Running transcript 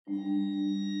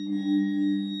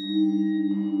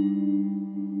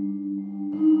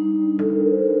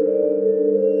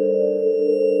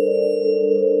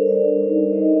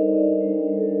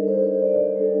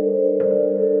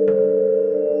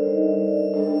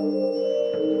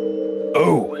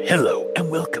Oh, hello,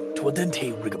 and welcome to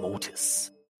Adente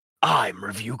Rigamortis. I'm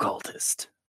Review Cultist.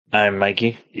 I'm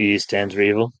Mikey. E stands for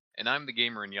evil. And I'm the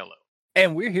gamer in yellow.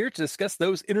 And we're here to discuss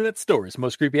those internet stories,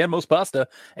 most creepy and most pasta,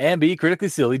 and be critically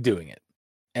silly doing it.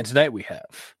 And tonight we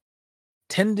have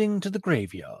Tending to the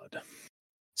Graveyard.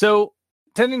 So,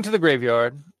 Tending to the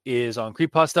Graveyard is on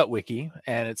creepypasta.wiki,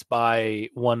 and it's by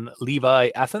one Levi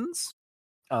Athens.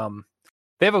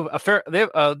 They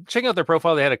have checking out their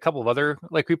profile. They had a couple of other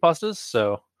like creepypastas,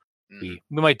 so we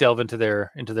might delve into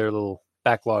their little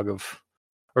backlog of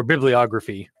or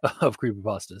bibliography of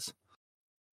creepypastas.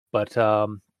 But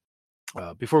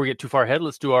before we get too far ahead,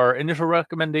 let's do our initial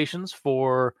recommendations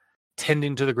for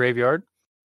Tending to the Graveyard.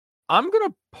 I'm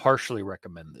gonna partially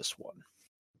recommend this one.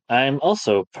 I'm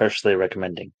also partially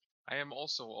recommending. I am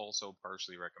also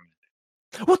partially recommending.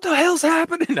 What the hell's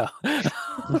happening? No.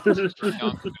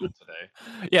 Today.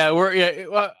 Yeah,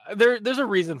 there's a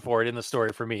reason for it in the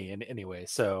story for me, and anyway.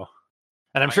 So,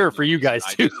 and I'm sure for you guys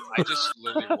too. I just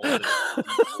literally rolled it and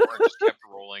just kept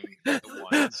rolling the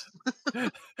ones.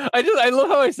 I love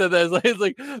how I said that. It's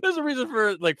like there's a reason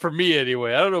for me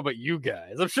anyway. I don't know about you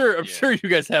guys. I'm sure you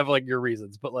guys have like your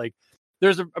reasons, but like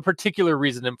there's a particular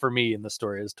reason for me in the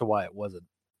story as to why it wasn't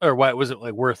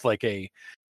like worth like a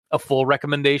full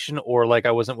recommendation, or like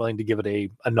I wasn't willing to give it a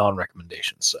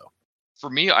non-recommendation. So for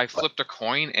me, I flipped a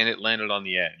coin and it landed on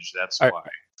the edge. That's why.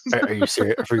 Are you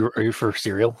serious? Are you for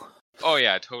cereal? Oh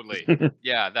yeah, totally.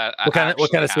 Yeah, that. What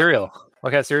kind of cereal? What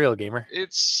kind of cereal, gamer?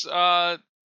 It's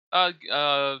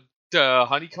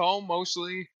honeycomb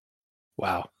mostly.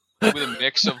 Wow. With a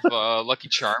mix of Lucky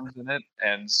Charms in it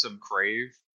and some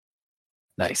Crave.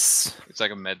 Nice. It's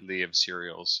like a medley of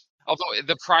cereals. Although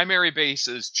the primary base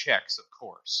is Chex, of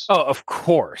course. Oh, of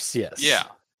course, yes. Yeah,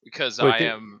 because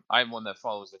I'm one that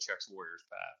follows the Chex Warriors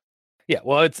path. Yeah,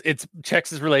 well, it's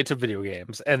Chex is related to video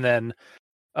games, and then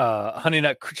Honey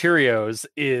Nut Cheerios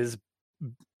is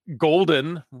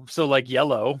golden, so like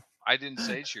yellow. I didn't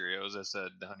say Cheerios. I said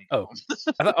honeycomb.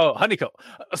 Honeycomb.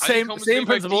 Same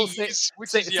principle.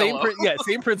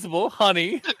 Same principle.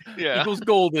 Honey equals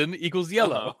golden equals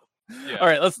yellow. Yeah. All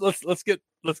right, let's get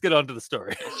on to the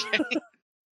story. Okay.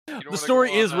 The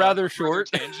story is rather short.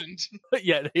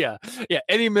 yeah.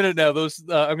 Any minute now, those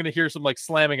I'm gonna hear some like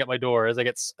slamming at my door as I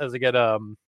get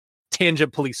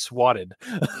tangent police swatted.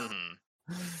 Mm-hmm.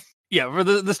 Yeah, for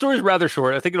the story is rather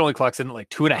short. I think it only clocks in at like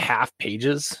 2.5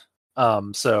 pages.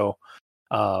 But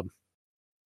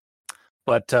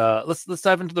let's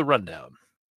dive into the rundown.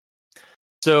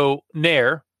 So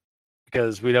Nair,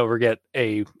 because we never get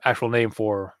a actual name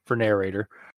for narrator,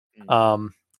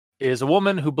 is a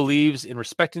woman who believes in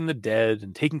respecting the dead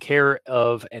and taking care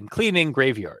of and cleaning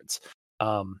graveyards.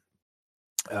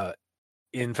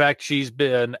 In fact, she's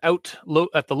been out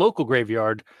at the local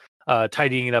graveyard,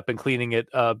 tidying it up and cleaning it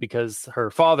because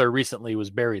her father recently was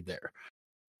buried there.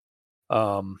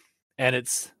 And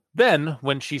it's then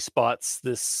when she spots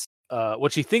this,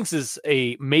 what she thinks is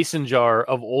a mason jar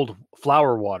of old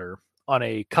flower water on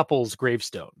a couple's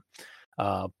gravestone.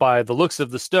 By the looks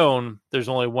of the stone, there's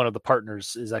only one of the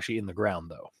partners is actually in the ground,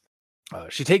 though.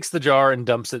 She takes the jar and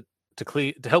dumps it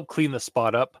to help clean the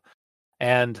spot up,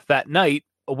 and that night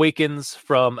awakens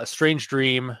from a strange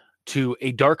dream to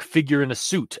a dark figure in a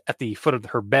suit at the foot of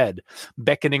her bed,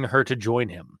 beckoning her to join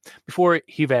him before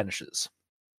he vanishes.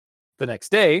 The next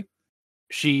day,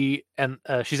 she's at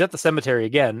the cemetery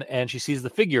again, and she sees the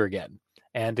figure again,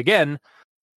 and again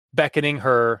beckoning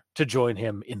her to join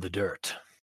him in the dirt.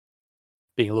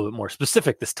 Being a little bit more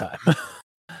specific this time.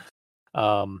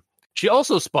 She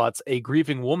also spots a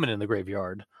grieving woman in the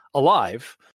graveyard,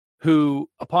 alive, who,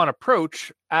 upon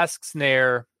approach, asks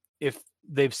Nair if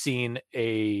they've seen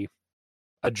a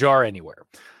jar anywhere.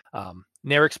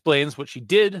 Nair explains what she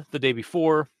did the day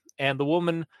before, and the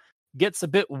woman gets a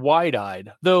bit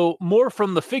wide-eyed, though more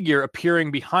from the figure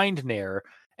appearing behind Nair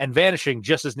and vanishing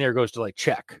just as Nair goes to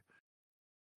check.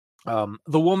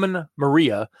 The woman,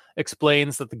 Maria,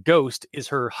 explains that the ghost is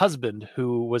her husband,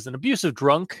 who was an abusive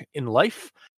drunk in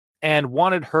life and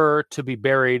wanted her to be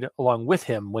buried along with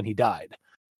him when he died.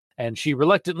 And she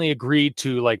reluctantly agreed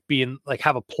to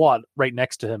have a plot right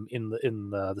next to him in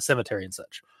the cemetery and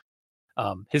such.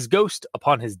 His ghost,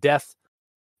 upon his death,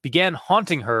 began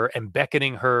haunting her and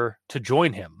beckoning her to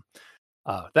join him.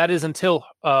 That is until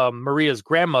Maria's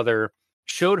grandmother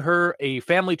showed her a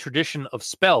family tradition of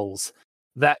spells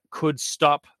that could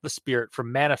stop the spirit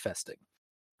from manifesting.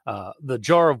 The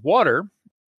jar of water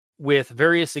with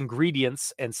various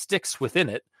ingredients and sticks within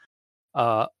it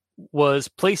was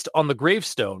placed on the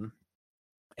gravestone,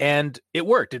 and it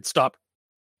worked. It stopped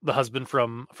the husband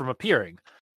from appearing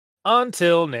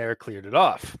until Nair cleared it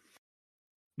off.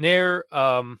 Nair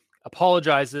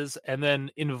apologizes and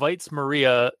then invites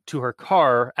Maria to her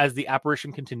car as the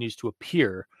apparition continues to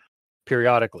appear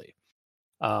periodically.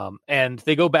 And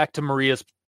they go back to Maria's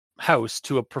house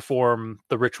to perform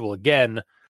the ritual again.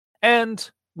 And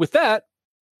with that,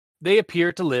 they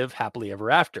appear to live happily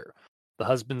ever after. The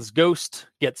husband's ghost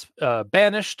gets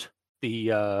banished,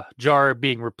 the jar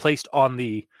being replaced on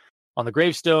the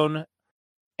gravestone,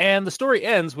 and the story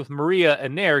ends with Maria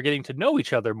and Nair getting to know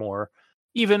each other more,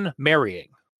 even marrying,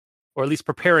 or at least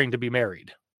preparing to be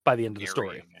married by the end of the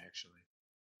story.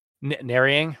 Actually,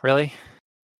 Marrying, really?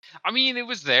 I mean, it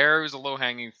was there. It was a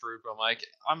low-hanging fruit, but I'm like,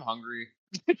 I'm hungry.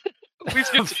 Please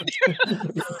continue.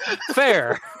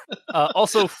 Fair.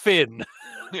 Also, Finn.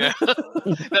 Yeah,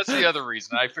 that's the other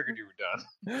reason. I figured you were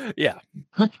done. Yeah.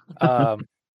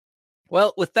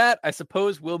 Well, with that, I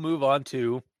suppose we'll move on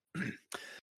to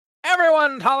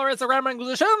everyone tolerates the grammar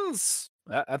Inquisitions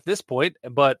at this point,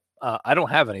 but I don't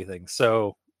have anything.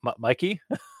 So, Mikey?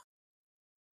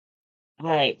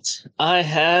 Right. I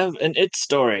have an it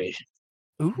story.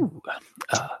 Ooh.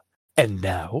 And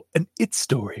now, an it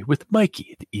story with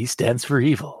Mikey. The E stands for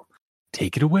evil.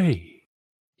 Take it away.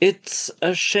 It's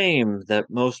a shame that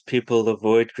most people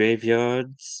avoid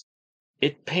graveyards.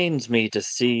 It pains me to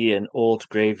see an old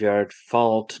graveyard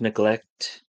fall to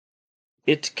neglect.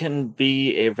 It can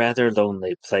be a rather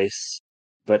lonely place,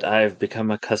 but I've become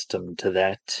accustomed to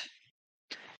that.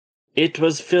 It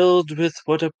was filled with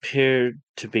what appeared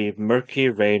to be murky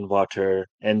rainwater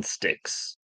and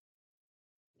sticks.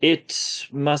 It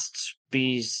must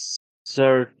be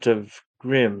sort of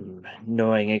grim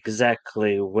knowing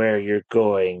exactly where you're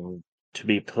going to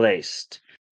be placed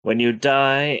when you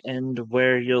die and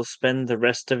where you'll spend the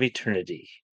rest of eternity.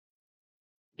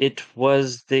 It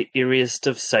was the eeriest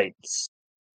of sights.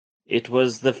 It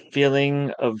was the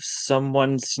feeling of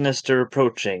someone sinister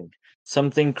approaching,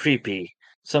 something creepy,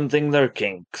 something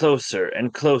lurking, closer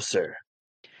and closer.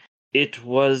 It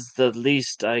was the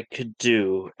least I could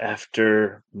do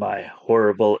after my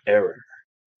horrible error.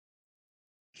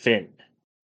 Finn.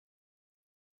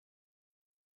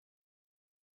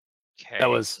 Okay. That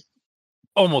was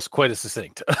almost quite a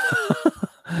succinct.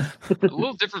 A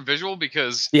little different visual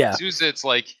because Yeah. as soon as it's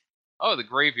like, oh, the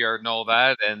graveyard and all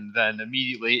that, and then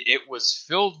immediately it was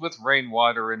filled with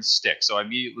rainwater and sticks. So I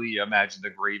immediately imagined the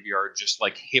graveyard just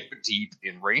like hip deep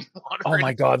in rainwater. Oh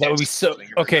my god, that would be so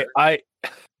okay.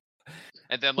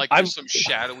 And then like I'm- there's some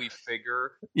shadowy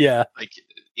figure Yeah. like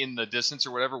in the distance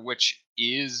or whatever, which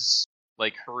is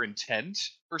like her intent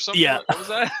or something. Yeah. What was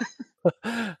that?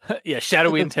 Yeah,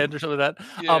 shadowy intent or something like that.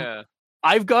 Yeah.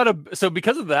 I've got so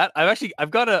because of that,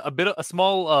 I've got a bit of a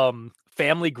small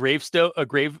family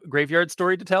graveyard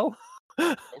story to tell.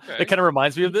 Okay. It kind of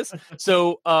reminds me of this.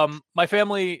 So my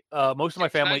family, most of my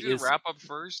family Can I do is the wrap up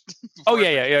first. Oh Before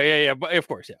I yeah. But of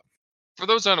course, yeah. For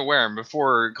those unaware, and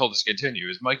before Cultist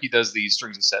continues, Mikey does these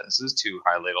strings of sentences to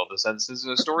highlight all the sentences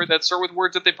in a story that start with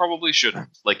words that they probably shouldn't,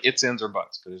 like its, ands, or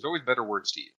buts, because there's always better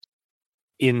words to use.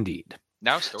 Indeed.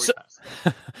 Now, story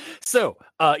time. So,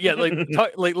 yeah,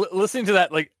 like listening to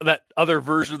that, like that other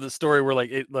version of the story where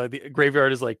like the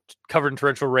graveyard is like covered in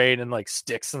torrential rain and like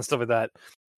sticks and stuff like that.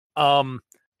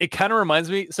 It kind of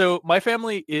reminds me. So my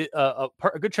family, a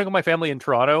good chunk of my family in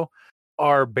Toronto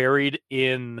are buried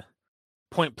in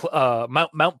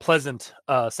Mount Pleasant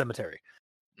Cemetery,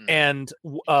 and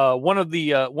one of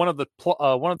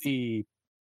the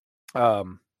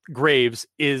graves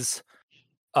is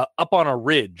up on a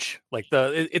ridge. Like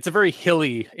it's a very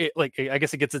hilly. I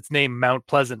guess it gets its name Mount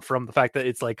Pleasant from the fact that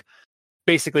it's like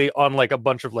basically on like a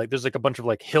bunch of like there's like a bunch of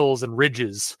like hills and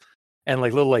ridges and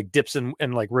like little like dips and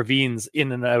like ravines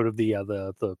in and out of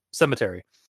the cemetery.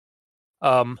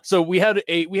 So we have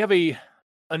a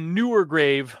newer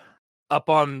grave up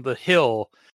on the hill,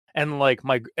 and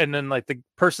then the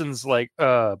person's like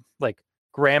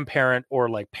grandparent or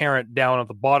like parent down at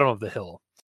the bottom of the hill.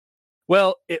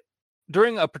 Well,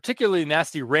 during a particularly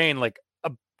nasty rain like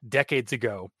decades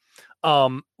ago,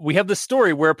 we have this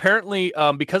story where apparently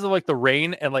because of like the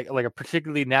rain and like a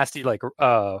particularly nasty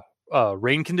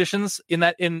rain conditions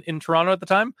in Toronto at the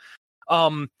time,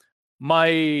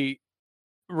 my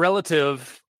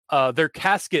relative their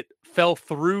casket fell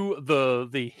through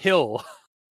the hill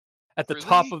at the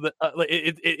top of the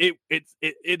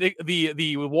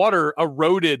the water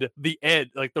eroded the edge,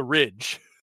 like the ridge.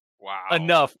 Wow.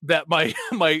 Enough that my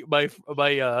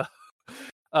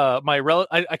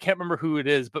I can't remember who it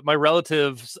is, but my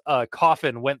relative's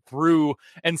coffin went through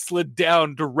and slid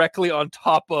down directly on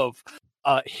top of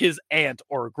his aunt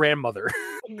or grandmother.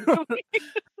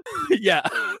 Yeah,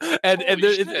 and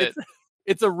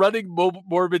it's a running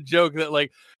morbid joke that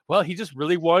like, well, he just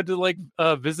really wanted to like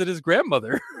visit his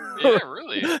grandmother. Yeah,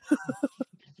 really.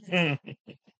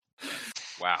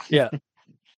 Wow. Yeah.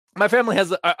 My family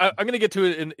has. I'm going to get to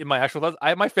it in my actual thoughts.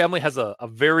 My family has a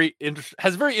very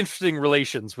interesting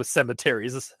relations with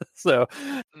cemeteries. So,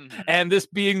 and this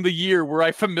being the year where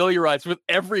I familiarize with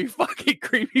every fucking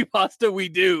creepypasta we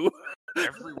do.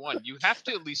 Everyone, you have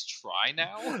to at least try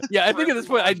now. Yeah, I think at this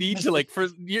point I need to like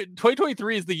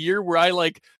 2023 is the year where I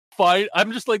like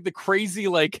I'm just like the crazy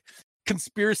like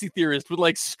conspiracy theorist with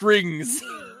like strings.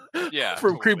 Yeah,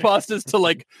 from totally. creepypastas to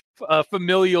like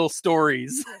familial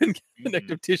stories and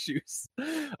connective tissues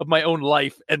of my own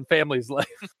life and family's life.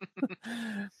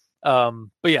 But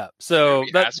yeah, so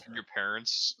asking your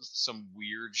parents some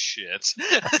weird shit.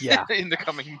 Yeah. In the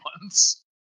coming months.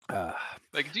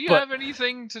 Like, do you have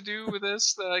anything to do with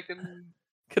this that I can?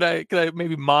 Could I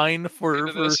maybe mine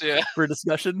for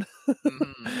discussion?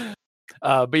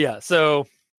 But yeah, so.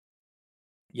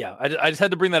 Yeah, I just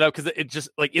had to bring that up because it just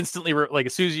like instantly like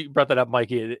as soon as you brought that up,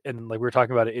 Mikey, and like we were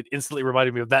talking about it, it instantly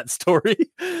reminded me of that story.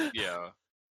 Yeah.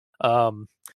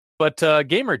 But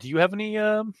Gamer, do you have any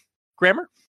grammar?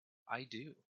 I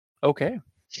do. Okay.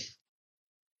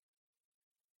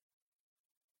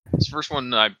 This first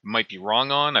one I might be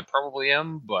wrong on. I probably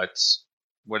am, but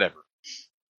whatever.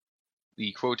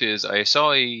 The quote is: I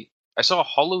saw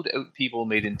hollowed out people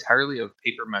made entirely of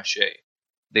paper mache.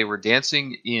 They were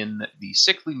dancing in the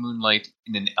sickly moonlight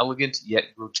in an elegant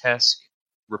yet grotesque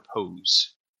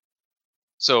repose.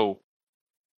 So,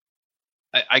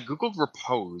 I googled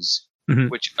repose,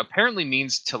 which apparently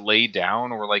means to lay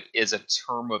down or like is a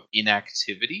term of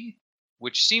inactivity,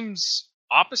 which seems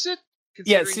opposite.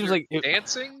 Yeah, it seems like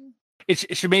dancing.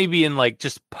 It should maybe be in like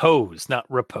just pose, not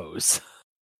repose.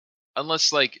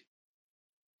 Unless like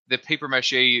the paper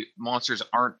mache monsters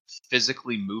aren't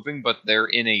physically moving, but they're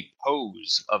in a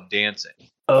pose of dancing.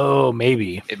 Oh,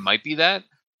 maybe. It might be that.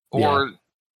 Or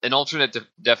an alternate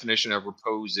definition of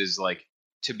repose is like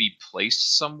to be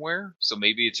placed somewhere. So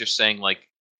maybe it's just saying like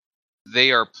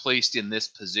they are placed in this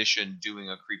position doing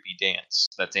a creepy dance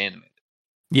that's animated.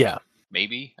 Yeah.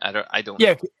 Maybe. I don't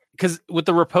know. Because with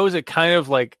the repose, it kind of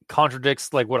like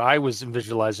contradicts like what I was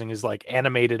visualizing is like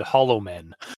animated hollow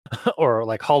men or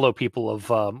like hollow people of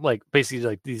like basically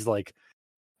like these like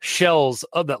shells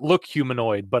that look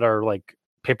humanoid but are like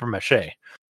paper mache.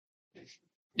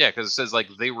 Yeah, because it says like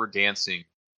they were dancing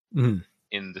in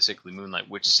the sickly moonlight,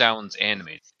 which sounds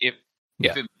animated. If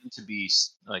it meant to be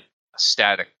like a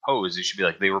static pose, it should be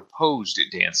like they were posed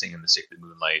dancing in the sickly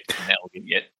moonlight, an elegant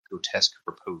yet grotesque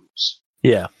repose.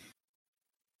 Yeah.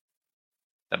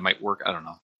 That might work. I don't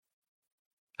know.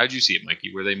 How'd you see it,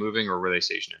 Mikey? Were they moving or were they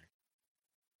stationary?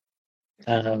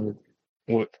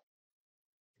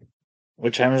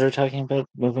 Which times are we talking about?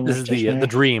 Moving. This is the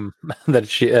dream that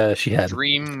she had.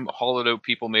 Dream hollowed out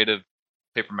people made of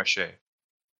paper mache.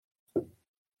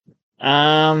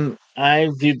 I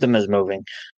viewed them as moving.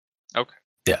 Okay.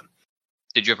 Yeah.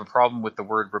 Did you have a problem with the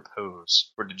word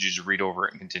repose, or did you just read over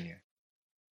it and continue?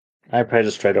 I probably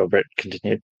just read over it and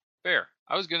continued. Fair.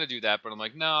 I was gonna do that, but I'm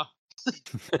like, nah.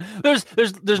 There's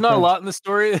not a lot in the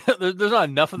story. There's not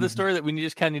enough of the story that we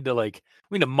just kind of need to like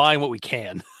we need to mine what we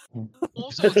can.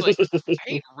 Also, it's like I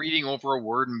hate reading over a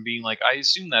word and being like, I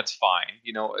assume that's fine.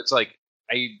 You know, it's like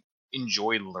I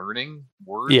enjoy learning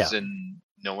words and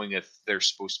knowing if they're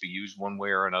supposed to be used one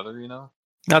way or another. You know,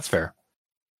 that's fair.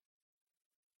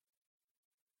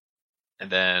 And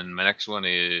then my next one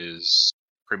is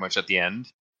pretty much at the end.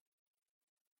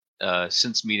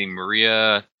 Since meeting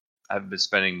Maria, I haven't been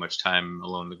spending much time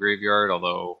alone in the graveyard,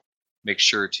 although make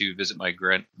sure to visit my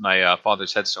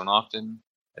father's headstone often.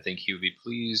 I think he would be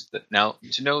pleased that now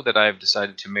to know that I have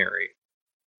decided to marry.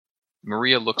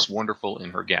 Maria looks wonderful in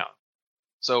her gown.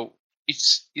 So,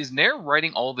 is Nair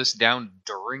writing all this down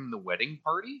during the wedding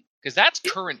party? Because that's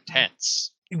current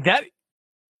tense. That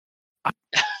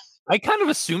I kind of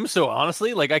assume so,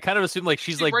 honestly. Like I kind of assume like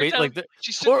she's like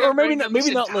or maybe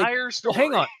not like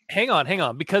story. hang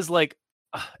on because like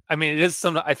I mean it is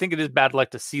I think it is bad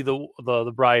luck to see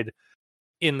the bride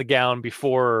in the gown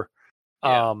before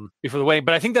before the wedding,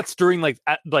 but I think that's during like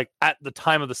at the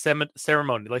time of the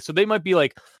ceremony. Like so they might be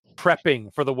like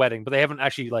prepping for the wedding, but they haven't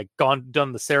actually like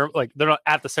done the ceremony. Like they're not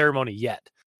at the ceremony yet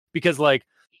because like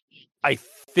I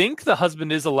think the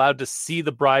husband is allowed to see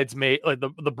the bridesmaid, like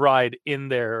the bride in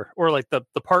there, or like the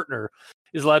partner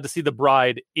is allowed to see the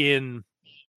bride in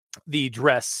the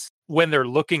dress when they're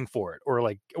looking for it, or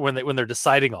like when they're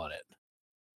deciding on it.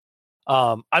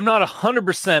 I'm not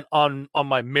 100% on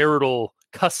my marital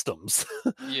customs,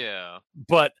 Yeah.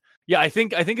 but yeah, I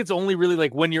think it's only really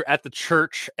like when you're at the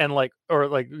church and like, or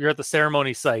like you're at the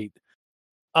ceremony site,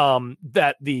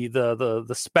 that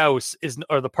the spouse is,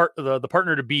 or the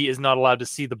partner to be is not allowed to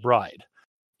see the bride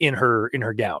in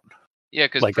her gown. Yeah,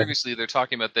 because Like, previously they're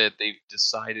talking about that they've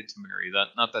decided to marry, that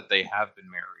not that they have been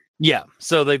married. yeah,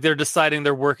 so like they're deciding,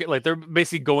 they're working, like they're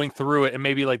basically going through it, and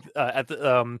maybe like at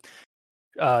the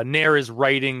Nair is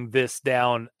writing this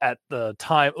down at the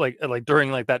time, like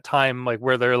during like that time, like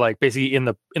where they're like basically in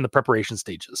the preparation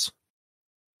stages.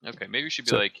 Okay, maybe it should be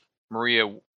So- like Maria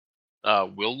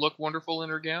will look wonderful in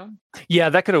her gown. Yeah,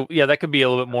 that could be a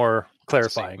little bit more That's a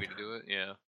safe clarifying. way to do it.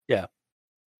 Yeah.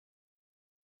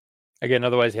 Again,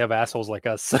 otherwise you have assholes like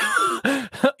us,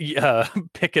 yeah,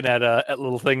 picking at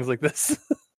little things like this.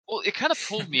 Well, it kind of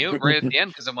pulled me out right at the end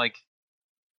because I'm like,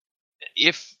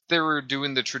 if they were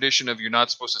doing the tradition of you're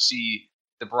not supposed to see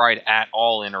the bride at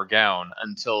all in her gown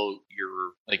until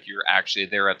you're actually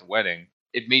there at the wedding,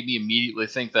 it made me immediately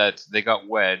think that they got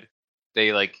wed.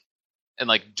 They like, and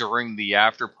like during the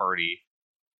after party,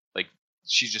 like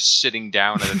she's just sitting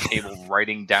down at a table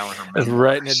writing down her memoirs.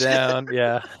 Writing it down,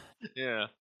 yeah. Yeah.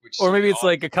 Or maybe it's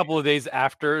like a couple of days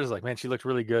after. It's like, man, she looked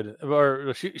really good,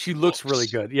 or she looks really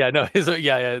good. Yeah, no,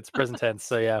 it's present tense.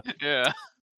 So yeah,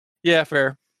 yeah,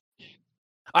 fair.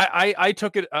 I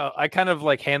took it. I kind of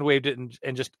like hand waved it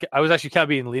and just, I was actually kind of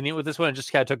being lenient with this one, and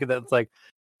just kind of took it that it's like,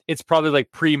 it's probably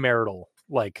like premarital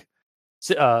like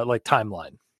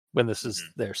timeline when this is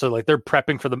there. So like they're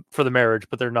prepping for the marriage,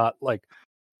 but they're not like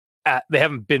they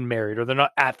haven't been married, or they're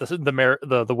not at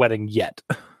the wedding yet.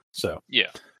 So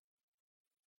yeah.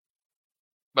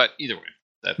 But either way,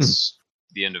 that's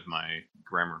the end of my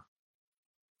grammar.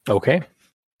 Okay.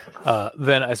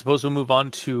 Then I suppose we'll move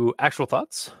on to actual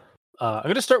thoughts. I'm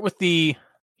going to start with the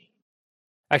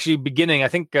beginning. I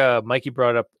think Mikey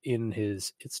brought it up in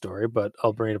his story, but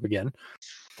I'll bring it up again.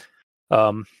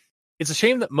 It's a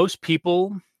shame that most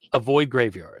people avoid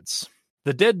graveyards.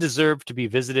 The dead deserve to be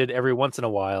visited every once in a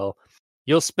while.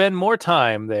 You'll spend more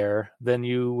time there than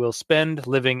you will spend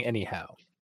living anyhow.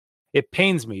 It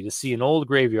pains me to see an old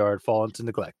graveyard fall into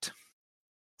neglect.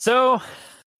 So,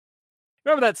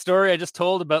 remember that story I just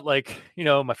told about, like,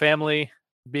 my family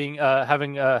being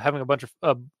having a bunch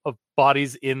of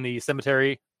bodies in the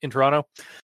cemetery in Toronto?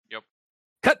 Yep.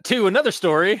 Cut to another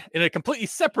story in a completely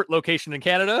separate location in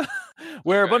Canada,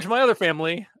 where a bunch of my other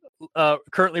family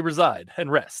currently reside and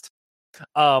rest.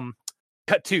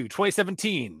 Cut to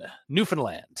 2017,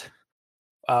 Newfoundland.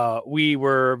 We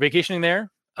were vacationing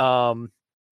there.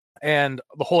 And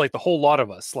the whole lot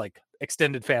of us, like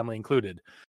extended family included,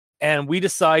 and we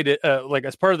decided, like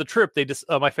as part of the trip, they just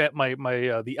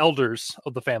the elders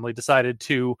of the family decided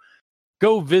to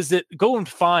go and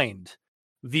find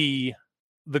the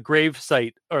grave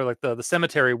site, or like the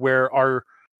cemetery where our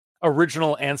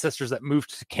original ancestors that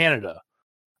moved to Canada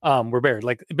were buried.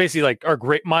 Like basically, like our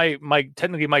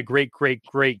technically my great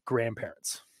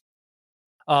grandparents.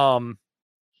 So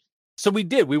we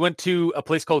did. We went to a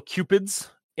place called Cupid's,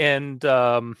 and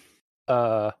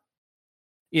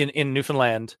in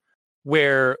Newfoundland,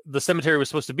 where the cemetery was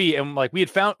supposed to be, and like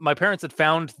my parents had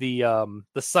found the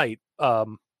site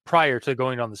prior to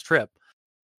going on this trip,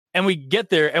 and we get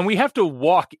there and we have to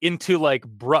walk into like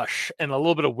brush and a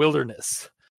little bit of wilderness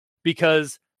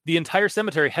because the entire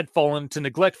cemetery had fallen to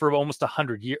neglect for almost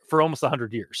 100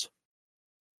 years.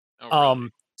 Oh, really?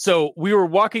 So we were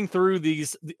walking through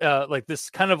these like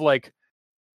this kind of like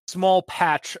small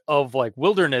patch of like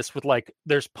wilderness with like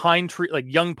there's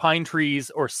young pine trees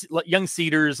or young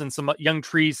cedars and some young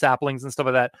tree saplings and stuff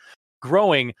like that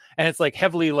growing, and it's like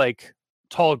heavily like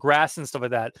tall grass and stuff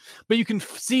like that, but you can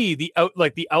see the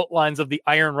outlines of the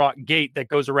iron rock gate that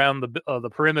goes around the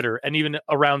perimeter, and even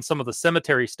around some of the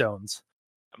cemetery stones.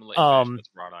 I'm gonna let you finish. That's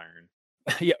wrought iron.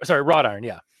 Yeah, sorry, wrought iron.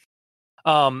 Yeah.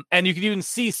 And you can even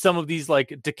see some of these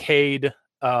like decayed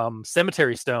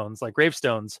cemetery stones, like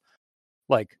gravestones,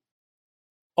 like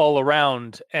all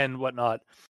around and whatnot.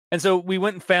 And so we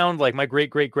went and found like my great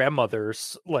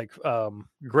grandmother's like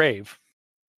grave.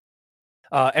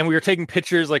 And we were taking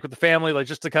pictures like with the family, like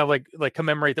just to kind of like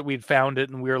commemorate that we'd found it,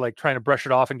 and we were like trying to brush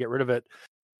it off and get rid of it.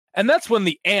 And that's when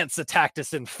the ants attacked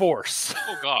us in force.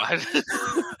 Oh God.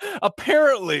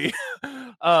 Apparently,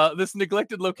 this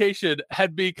neglected location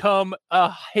had become a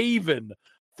haven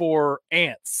for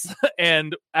ants.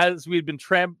 And as we'd been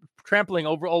trampling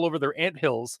all over their ant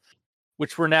hills,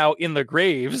 which were now in the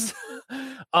graves,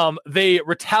 they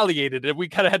retaliated, and we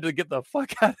kind of had to get the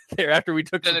fuck out of there after we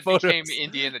took Then some it photos. became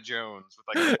Indiana Jones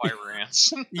with like the fire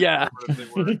ants. Yeah. Whatever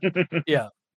they were. Yeah.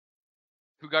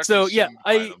 Who got So yeah, consumed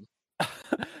by them.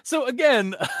 so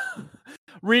again,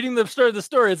 reading the start of the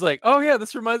story, it's like, oh yeah,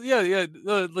 this reminds,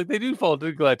 like they do fall into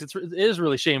neglect. It is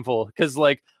really shameful because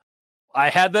like I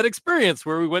had that experience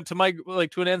where we went to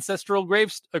to an ancestral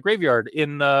graveyard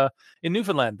in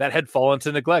Newfoundland that had fallen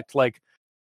to neglect. Like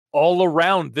all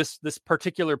around this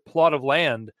particular plot of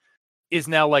land is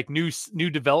now like new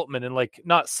development and like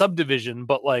not subdivision,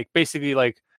 but like basically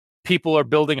like people are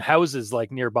building houses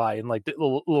like nearby in like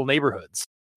little neighborhoods.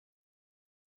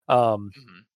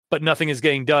 But nothing is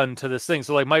getting done to this thing.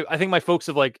 So like I think my folks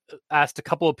have like asked a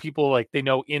couple of people like they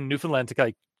know in Newfoundland to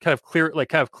kind of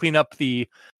clean up the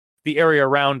area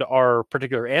around our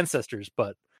particular ancestors.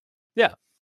 But yeah.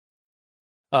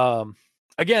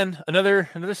 Again, another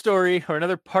story or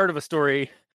another part of a story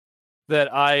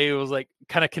that I was like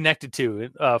kind of connected to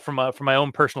from my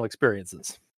own personal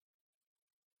experiences.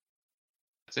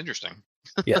 That's interesting.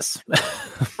 Yes.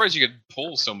 I'm surprised you could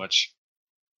pull so much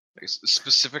like,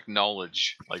 specific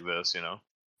knowledge like this, you know?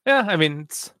 Yeah, I mean,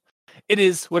 it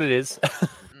is what it is.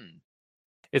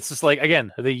 It's just like,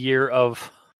 again, the year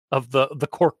of the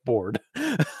cork board.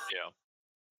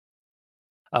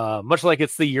 Yeah. Much like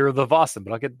it's the year of the Vossen,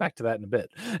 but I'll get back to that in a bit.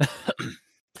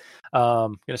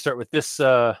 I'm going to start with this.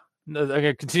 I'm going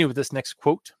to continue with this next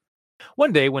quote.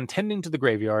 One day, when tending to the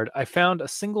graveyard, I found a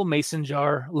single mason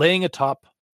jar laying atop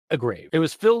a grave. It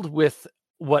was filled with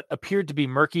what appeared to be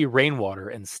murky rainwater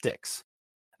and sticks.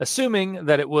 Assuming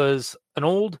that it was an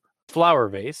old flower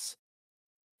vase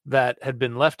that had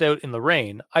been left out in the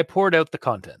rain, I poured out the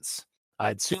contents.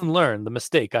 I'd soon learn the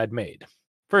mistake I'd made.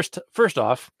 First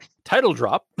off, title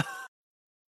drop.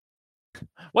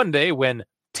 One day when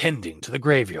tending to the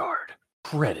graveyard.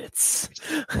 Credits.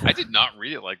 I did not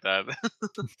read it like that.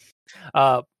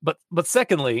 But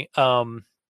secondly,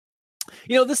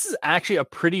 this is actually a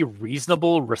pretty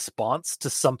reasonable response to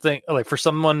something like for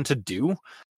someone to do.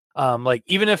 Like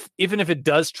even if it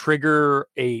does trigger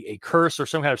a curse or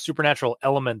some kind of supernatural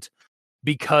element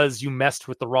because you messed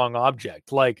with the wrong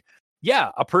object, like,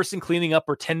 yeah, a person cleaning up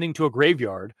or tending to a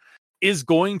graveyard is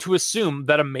going to assume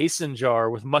that a mason jar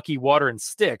with mucky water and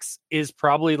sticks is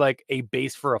probably like a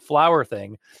base for a flower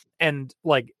thing. And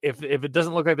like, if it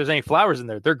doesn't look like there's any flowers in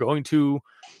there, they're going to,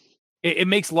 it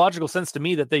makes logical sense to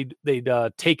me that they'd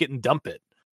take it and dump it.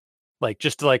 Like,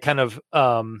 just to like kind of,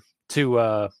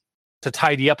 to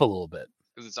tidy up a little bit.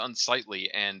 Because it's unsightly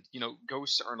and,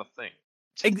 ghosts aren't a thing.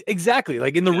 Exactly.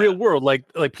 Like in the real world, like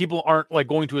people aren't like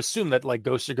going to assume that like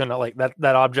ghosts are gonna like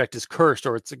that object is cursed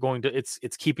or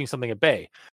it's keeping something at bay.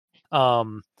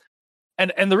 And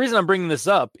the reason I'm bringing this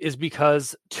up is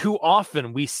because too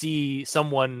often we see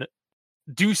someone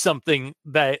do something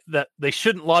that they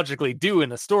shouldn't logically do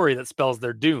in a story that spells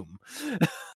their doom.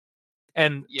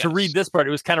 And to read this part,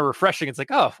 it was kind of refreshing. It's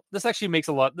like, oh, this actually makes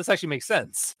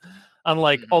sense.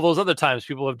 Unlike all those other times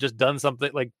people have just done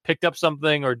something, like picked up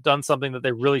something or done something that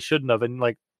they really shouldn't have. And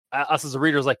like us as a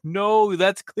reader is like, no,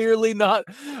 that's clearly not.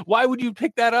 Why would you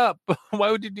pick that up?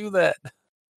 Why would you do that?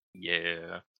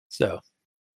 Yeah. So,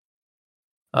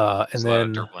 There's and a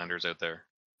then lot of Derplanders out there.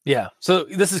 Yeah. So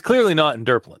this is clearly not in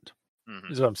Derpland,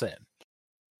 is what I'm saying.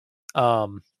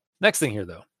 Next thing here,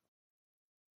 though.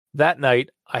 That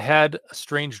night, I had a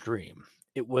strange dream.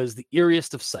 It was the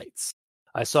eeriest of sights.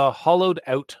 I saw hollowed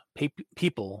out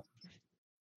people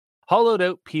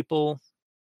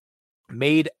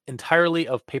made entirely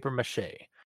of paper mache.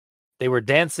 They were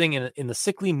dancing in the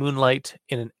sickly moonlight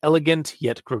in an elegant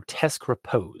yet grotesque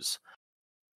repose.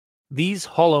 These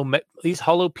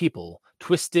hollow people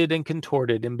twisted and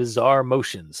contorted in bizarre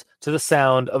motions to the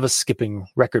sound of a skipping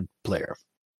record player.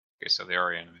 Okay, so they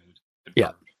are animated.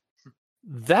 Yeah.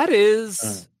 That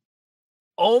is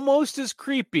almost as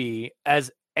creepy as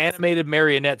animated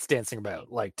marionettes dancing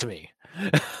about, like, to me.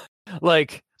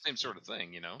 Like, same sort of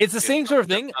thing, It's the same sort of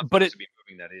thing, but it to be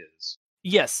moving that is.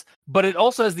 Yes, but it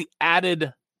also has the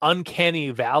added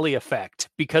uncanny valley effect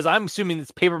because I'm assuming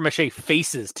it's paper mache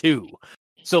faces too.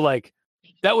 So like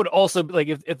that would also be like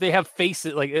if they have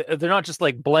faces, like if they're not just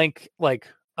like blank blank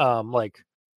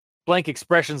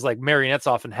expressions like marionettes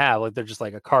often have, like they're just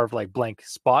like a carved like blank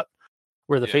spot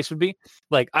where the face would be.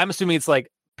 Like I'm assuming it's like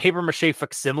paper mache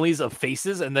facsimiles of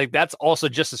faces, and like that's also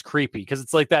just as creepy because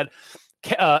it's like that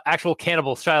actual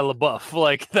cannibal Shia LaBeouf,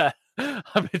 like that.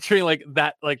 I'm picturing like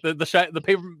that, like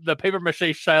the paper mache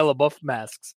Shia LaBeouf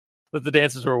masks that the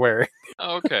dancers were wearing.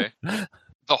 Oh, okay.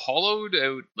 The hollowed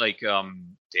out like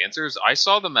dancers, I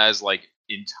saw them as like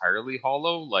entirely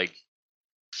hollow, like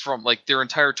from like their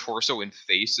entire torso and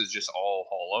face is just all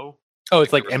hollow. Oh,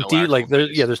 it's There like was no empty. Like actual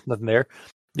face. there's nothing there.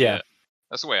 Yeah,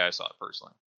 that's the way I saw it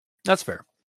personally. that's fair.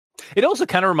 It also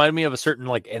kind of reminded me of a certain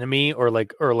like enemy or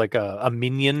like a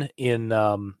minion in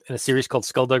a series called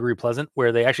Skullduggery Pleasant,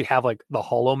 where they actually have like the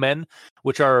Hollow Men,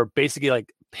 which are basically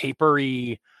like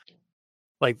papery,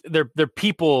 like they're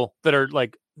people that are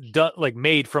like done like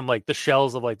made from like the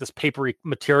shells of like this papery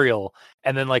material,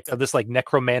 and then like this like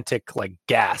necromantic like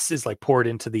gas is like poured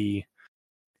into the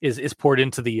is poured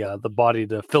into the body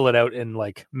to fill it out and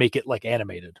like make it like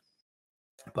animated.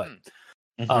 But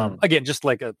again, just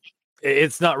like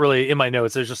it's not really in my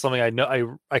notes. There's just something I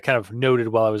know I kind of noted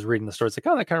while I was reading the story. It's like,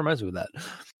 oh, that kind of reminds me of that.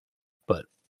 But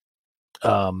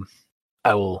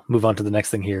I will move on to the next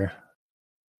thing here.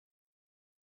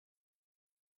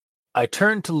 I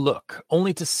turned to look,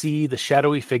 only to see the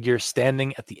shadowy figure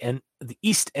standing at the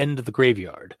east end of the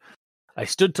graveyard. I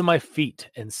stood to my feet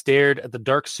and stared at the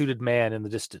dark-suited man in the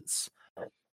distance.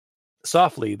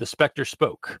 Softly, the specter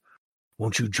spoke.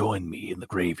 "Won't you join me in the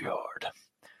graveyard?"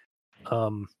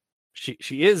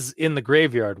 She is in the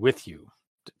graveyard with you,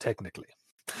 technically.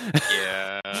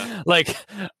 Yeah. Like,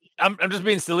 I'm just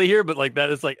being silly here, but like that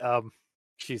is like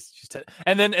she's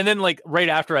and then like right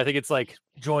after, I think it's like,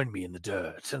 "Join me in the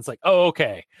dirt," and it's like, oh,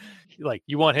 okay, like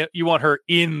you want her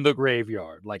in the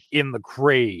graveyard, like in the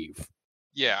grave.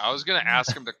 Yeah, I was gonna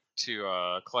ask him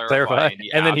to Clarify, and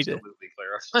he and then he absolutely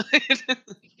clarified.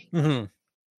 Mm-hmm.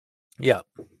 Yeah.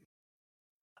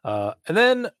 And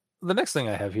then the next thing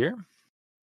I have here,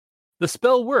 the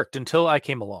spell worked until I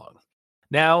came along.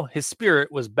 Now his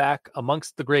spirit was back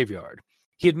amongst the graveyard.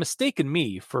 He had mistaken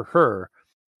me for her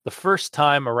the first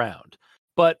time around,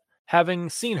 but having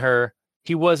seen her,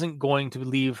 he wasn't going to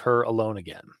leave her alone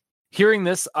again. Hearing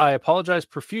this, I apologized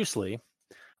profusely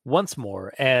once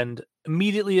more and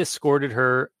immediately escorted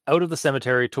her out of the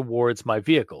cemetery towards my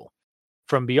vehicle.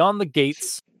 From beyond the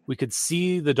gates, we could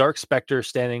see the dark specter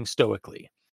standing stoically.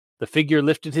 The figure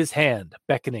lifted his hand,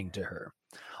 beckoning to her.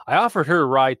 I offered her a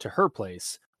ride to her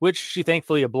place, which she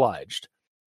thankfully obliged.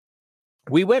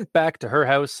 We went back to her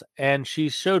house, and she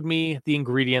showed me the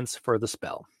ingredients for the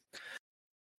spell.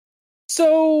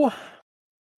 So,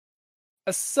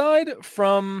 aside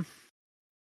from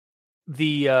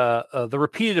the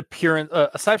repeated appearances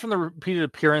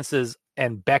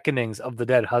and beckonings of the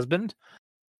dead husband,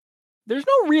 there's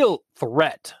no real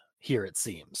threat here, it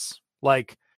seems.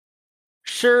 Like,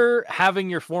 sure,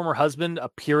 having your former husband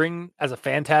appearing as a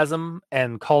phantasm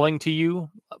and calling to you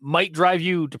might drive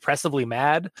you depressively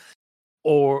mad,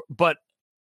 but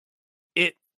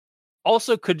it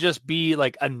also could just be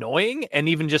like annoying and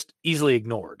even just easily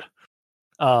ignored.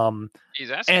 He's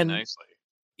asking nicely.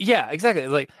 Yeah, exactly.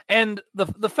 Like, and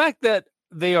the fact that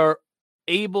they are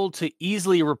able to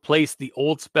easily replace the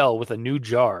old spell with a new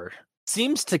jar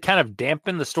seems to kind of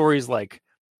dampen the story's like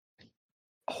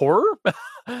horror.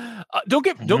 Don't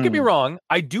get me wrong.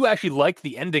 I do actually like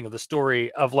the ending of the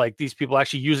story of like these people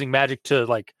actually using magic to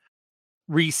like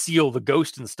reseal the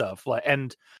ghost and stuff. Like,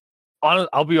 and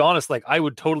I'll be honest, like I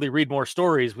would totally read more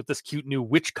stories with this cute new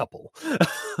witch couple.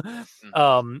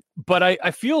 But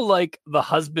I feel like the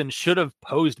husband should have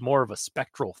posed more of a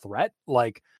spectral threat.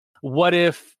 Like, what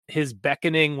if his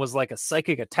beckoning was like a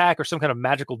psychic attack or some kind of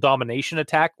magical domination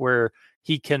attack where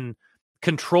he can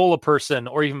control a person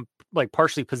or even like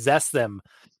partially possess them,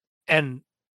 and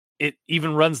it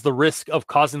even runs the risk of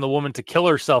causing the woman to kill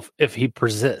herself if he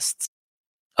persists.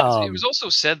 It was also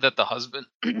said that the husband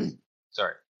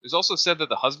sorry. It was also said that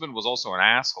the husband was also an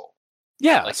asshole.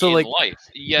 Yeah, like so in like life.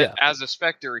 Yet as a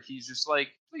specter, he's just like,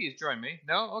 "Please join me."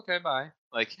 No, okay, bye.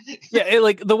 Like, yeah,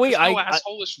 like the way no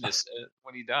assholishness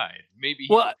when he died. Maybe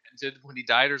he repented when he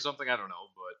died or something. I don't know,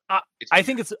 but I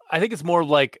think it's more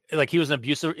like he was an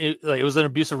abusive, like it was an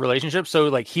abusive relationship. So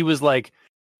like he was like,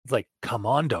 "Come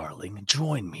on, darling,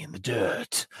 join me in the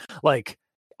dirt." Like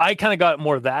I kind of got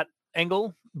more of that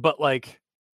angle, but like,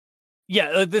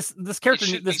 yeah, this character,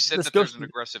 this ghost, there's an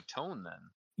aggressive tone then.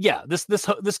 Yeah, this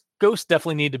ghost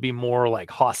definitely need to be more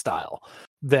like hostile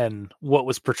than what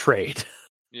was portrayed.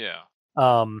 Yeah.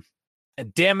 And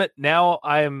damn it, now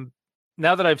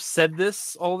that I've said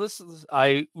all this,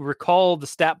 I recall the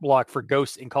stat block for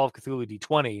ghosts in Call of Cthulhu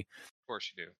D20. Of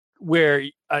course you do. Where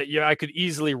I could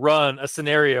easily run a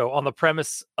scenario on the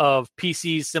premise of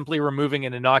PCs simply removing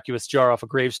an innocuous jar off a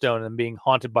gravestone and being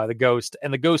haunted by the ghost,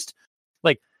 and the ghost,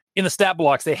 like in the stat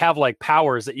blocks, they have like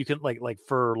powers that you can like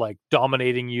for like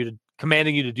dominating you,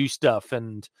 commanding you to do stuff,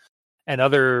 and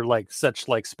other like such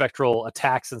like spectral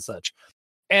attacks and such.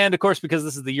 And of course, because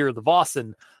this is the year of the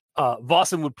Vossen,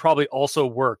 Vossen would probably also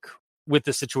work with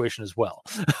this situation as well.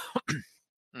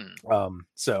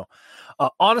 So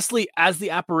honestly, as the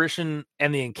apparition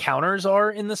and the encounters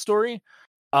are in the story,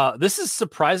 This is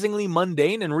surprisingly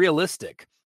mundane and realistic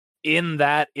in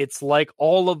that it's like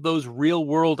all of those real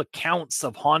world accounts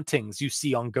of hauntings you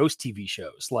see on ghost TV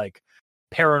shows, like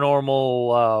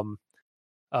paranormal,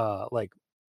 I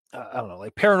don't know,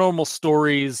 like paranormal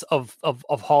stories of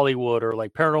Hollywood, or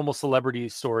like paranormal celebrity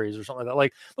stories or something like that.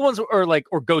 Like the ones, or like,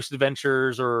 or ghost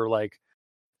adventures, or like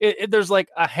there's like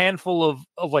a handful of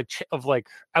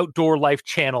outdoor life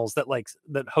channels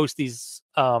that host these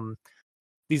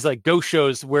like ghost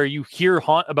shows where you hear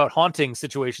about haunting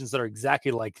situations that are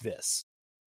exactly like this,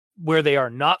 where they are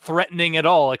not threatening at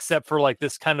all, except for like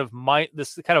this kind of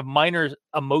minor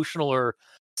emotional or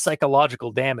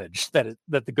psychological damage that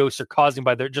the ghosts are causing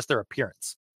by their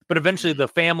appearance. But eventually the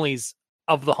families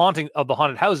of the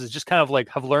haunted houses just kind of like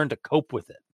have learned to cope with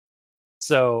it.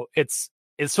 So it's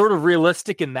sort of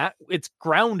realistic in that it's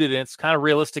grounded, and it's kind of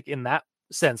realistic in that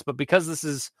sense. But because this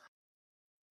is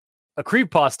a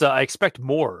creepypasta, I expect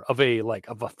more of a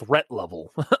threat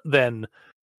level than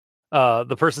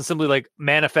the person simply like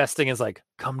manifesting as like,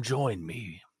 come join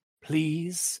me,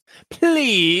 please,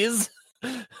 please,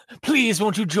 please,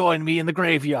 won't you join me in the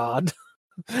graveyard?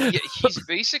 Yeah, he's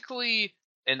basically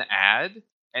an ad,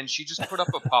 and she just put up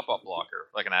a pop-up blocker,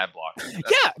 like an ad blocker.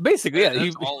 Yeah, basically, yeah.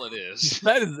 That's all it is.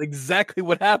 That is exactly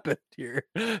what happened here.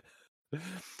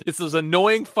 It's those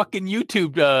annoying fucking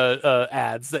YouTube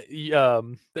ads that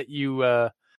you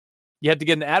had to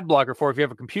get an ad blocker for if you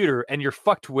have a computer, and you're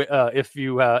fucked with if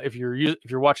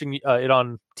you're watching it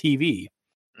on TV.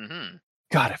 Mm-hmm.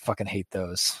 God, I fucking hate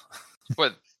those.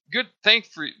 But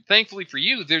thankfully for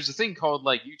you, there's a thing called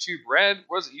like YouTube Red.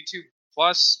 What is it? YouTube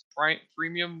Plus,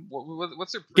 Premium.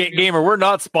 What's their premium? Gamer? We're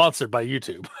not sponsored by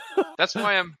YouTube. That's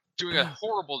why I'm doing a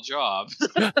horrible job.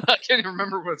 I can't even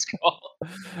remember what it's called.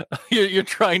 You're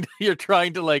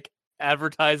trying to like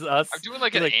advertise us. I'm doing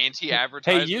like an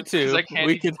anti-advertisement. Hey, YouTube, I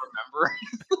can't even remember.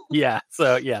 Yeah.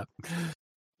 So yeah.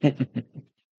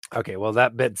 Okay. Well,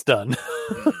 that bit's done.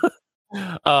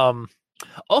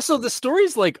 Also, the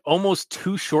story's like almost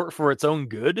too short for its own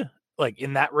good. Like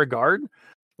in that regard,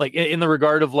 like in the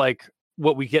regard of like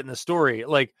what we get in the story,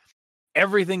 like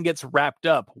everything gets wrapped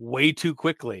up way too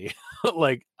quickly.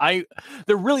 Like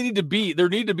there need to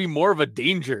be more of a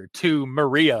danger to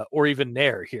Maria or even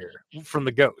Nair here from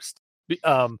the ghost.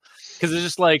 Because it's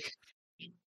just like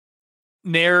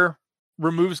Nair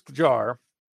removes the jar,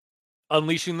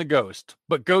 unleashing the ghost,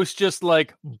 but ghost just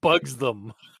like bugs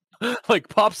them, like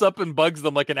pops up and bugs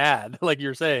them like an ad, like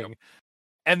you're saying. Yep.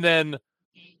 And then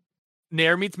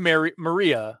Nair meets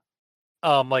Maria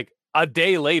like a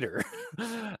day later.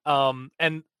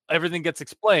 And everything gets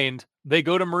explained. They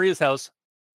go to Maria's house,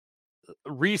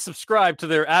 resubscribe to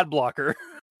their ad blocker.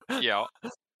 Yeah.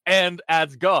 And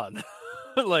ad's gone.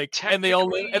 Like, and they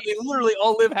literally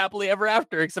all live happily ever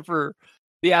after, except for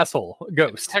the asshole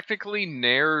ghost. Technically,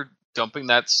 Nair dumping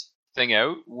that thing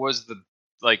out was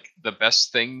the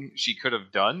best thing she could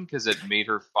have done, because it made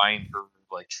her find her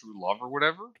like true love or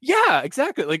whatever. Yeah,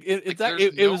 exactly. Like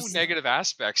it was negative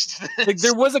aspects to this. Like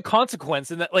there was a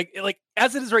consequence in that. Like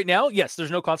as it is right now, yes,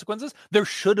 there's no consequences. There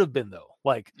should have been though.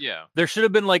 Like there should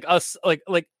have been like us. Like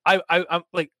I'm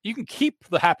like, you can keep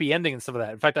the happy ending and stuff of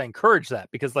that. In fact, I encourage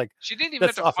that, because like she didn't even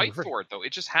have to fight for it though.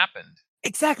 It just happened.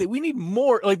 Exactly. We need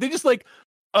more. Like they just like.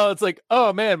 It's like,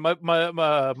 oh man,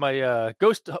 my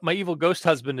evil ghost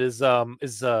husband is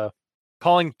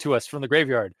calling to us from the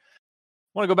graveyard.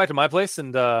 Want to go back to my place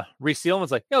and reseal him?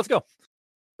 It's like, yeah, let's go,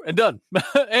 and done.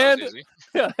 And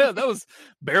yeah, that was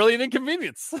barely an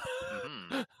inconvenience.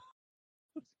 Mm-hmm.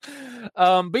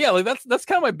 But yeah, like that's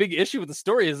kind of my big issue with the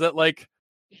story, is that like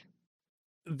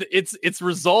it's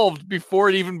resolved before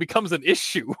it even becomes an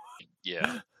issue.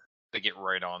 Yeah, they get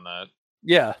right on that.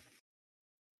 Yeah.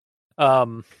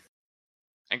 And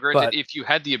granted, if you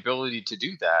had the ability to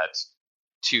do that,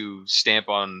 to stamp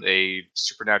on a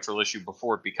supernatural issue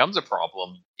before it becomes a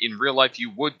problem, in real life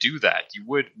you would do that. You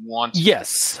would want to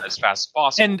as fast as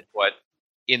possible. But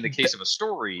in the case of a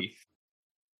story,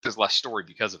 there's less story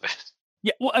because of it.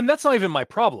 Yeah, well, and that's not even my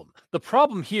problem. The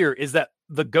problem here is that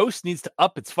the ghost needs to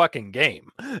up its fucking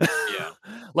game. Yeah.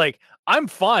 Like, I'm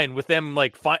fine with them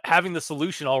like having the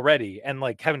solution already and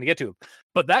like having to get to him.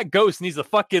 But that ghost needs to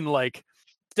fucking like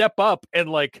step up and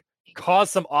like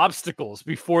cause some obstacles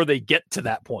before they get to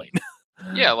that point.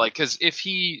 Yeah, like, because if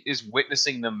he is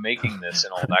witnessing them making this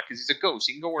and all that, because he's a ghost,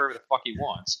 he can go wherever the fuck he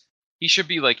wants. He should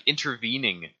be like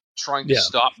intervening, trying to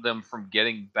stop them from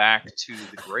getting back to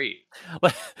the grave.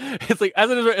 Like, it's like, as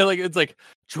it is, like, it's like,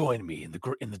 join me in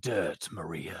the dirt,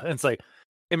 Maria. And it's like,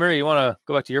 hey, Maria, you want to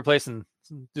go back to your place and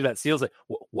do that seal? It's like,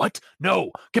 what?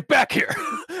 No, get back here.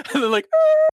 And then like,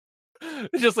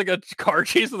 it's just like a car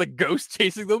chase with a ghost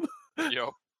chasing them.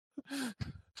 Yo.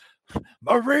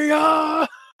 Maria.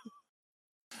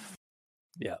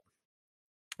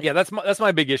 Yeah, that's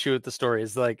my big issue with the story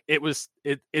is like it's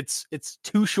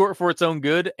too short for its own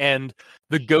good, and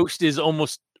the ghost is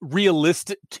almost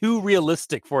too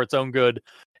realistic for its own good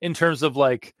in terms of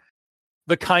like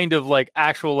the kind of like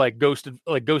actual like ghost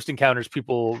encounters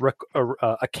people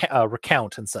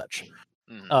recount and such.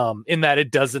 In that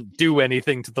it doesn't do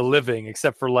anything to the living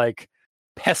except for like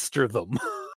pester them.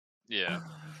 Yeah.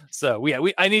 So yeah,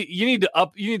 you need to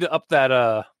up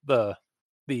that the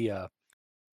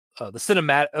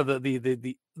cinematic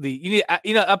you need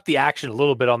to up the action a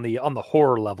little bit on the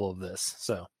horror level of this.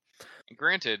 So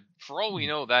Granted, for all we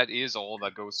know, that is all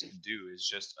that ghosts can do is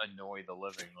just annoy the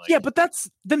living. Like, yeah, but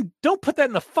then don't put that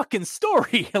in a fucking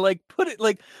story. Like put it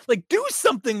like do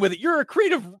something with it. You're a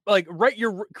creative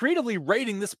you're creatively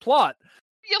writing this plot.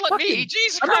 yell at me,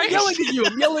 Jesus I'm Christ! not yelling at you.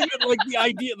 I'm yelling at like the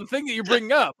idea, the thing that you're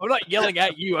bringing up. I'm not yelling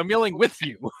at you. I'm yelling with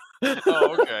you.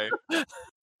 Oh, okay.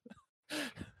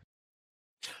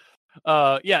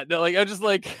 Yeah, no, like I'm just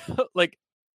like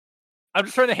I'm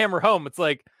just trying to hammer home. It's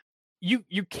like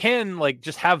you can like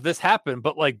just have this happen,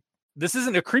 but like this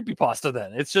isn't a creepypasta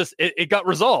then. It's just it got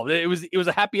resolved. It was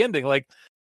a happy ending. Like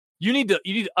you need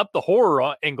to up the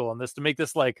horror angle on this to make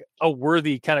this like a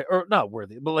worthy kind of, or not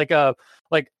worthy, but like a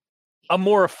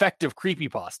more effective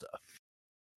creepypasta.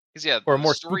 Because yeah, or the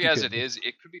more story spooky as creepy. it is,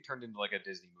 it could be turned into like a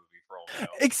Disney movie for all we know.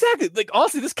 Exactly. Like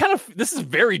honestly, this is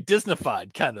very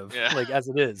Disneyfied kind of like as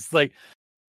it is. Like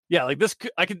yeah, like this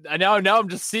I can now I'm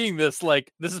just seeing this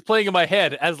like this is playing in my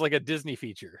head as like a Disney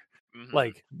feature. Mm-hmm.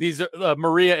 Like these are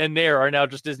Maria and Nair are now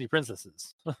just Disney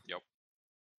princesses. Yep.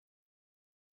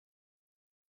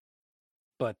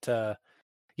 But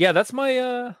yeah, that's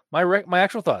my my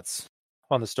actual thoughts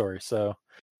on the story. So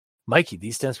Mikey,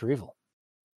 these stands for evil.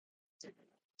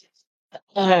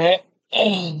 All right.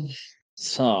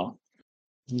 So,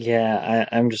 yeah,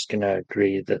 I'm just gonna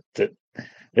agree that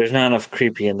there's not enough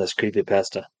creepy in this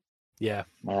creepypasta. Yeah.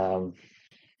 Um,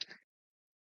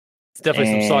 It's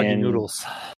definitely some soggy and- noodles.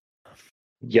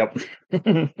 Yep.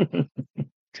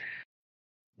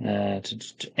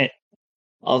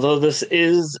 Although this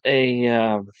is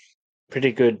a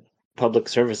pretty good public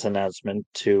service announcement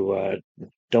to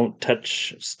don't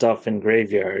touch stuff in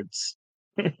graveyards.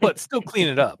 But still clean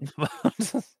it up.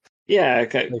 Yeah,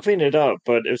 clean it up.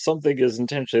 But if something is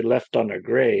intentionally left on a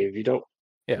grave, you don't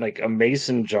like a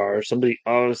mason jar. Somebody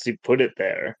obviously put it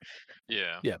there.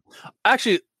 Yeah. Yeah.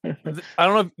 Actually, I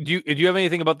don't know. Do you have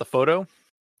anything about the photo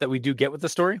that we do get with the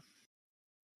story?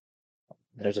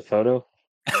 There's a photo.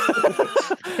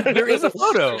 There is a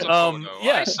photo. There's a photo.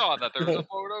 Yeah, I saw that there was a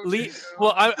photo.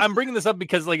 Well, I'm bringing this up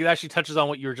because like it actually touches on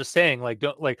what you were just saying. Like,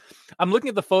 don't like I'm looking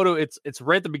at the photo. It's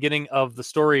right at the beginning of the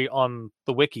story on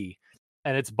the wiki,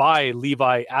 and it's by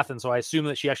Levi Athens. So I assume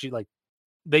that she actually like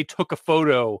they took a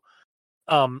photo,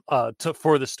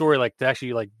 for the story, like to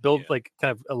actually like build like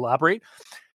kind of elaborate.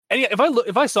 And yeah,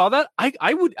 if I saw that,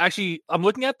 I would actually. I'm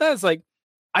looking at that as like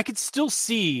I could still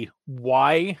see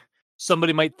why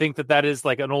somebody might think that is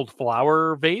like an old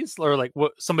flower vase or like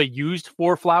what somebody used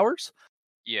for flowers.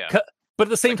 Yeah. But at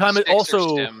the same time, it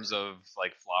also stems of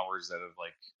like flowers that have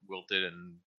like wilted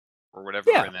and or whatever,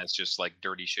 and that's just like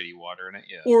dirty, shitty water in it.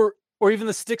 Yeah. Or even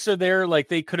the sticks are there, like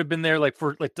they could have been there, like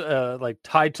for like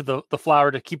tied to the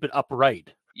flower to keep it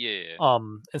upright. Yeah.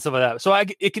 And stuff like that. So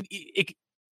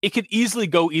it could easily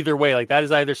go either way. Like that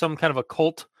is either some kind of a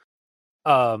cult,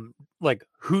 like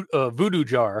voodoo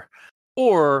jar,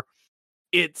 or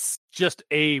it's just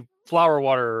a flower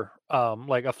water,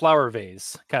 like a flower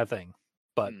vase kind of thing.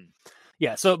 But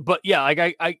yeah, so but yeah,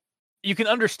 like I you can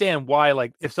understand why,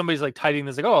 like if somebody's like tidying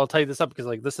this, like, oh, I'll tidy this up because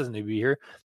like this doesn't need to be here.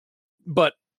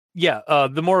 But yeah,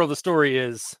 the moral of the story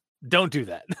is don't do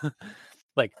that.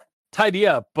 Like tidy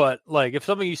up, but like if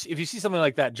you see something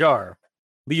like that jar,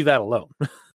 leave that alone.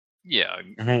 Yeah,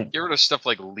 get rid of stuff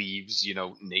like leaves,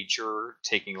 nature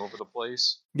taking over the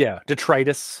place. Yeah,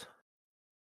 detritus.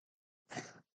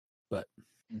 But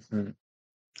all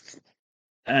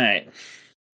right.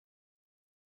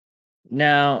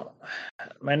 Now,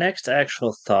 my next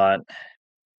actual thought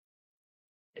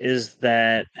is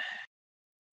that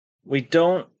we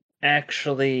don't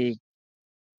actually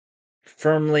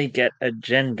firmly get a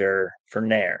gender for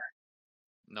Nair.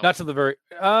 No. not to the very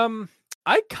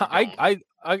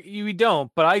we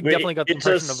don't, but I definitely got the it's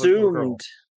impression assumed, of a girl.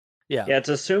 Yeah, it's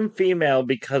assumed female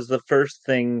because the first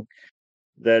thing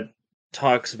that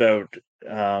talks about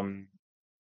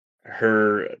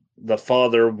the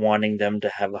father wanting them to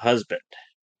have a husband.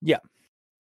 Yeah.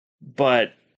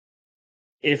 But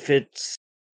if it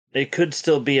could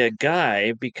still be a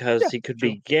guy because he could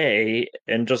be gay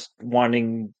and just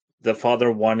wanting the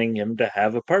father wanting him to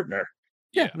have a partner.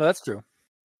 Yeah, no, that's true.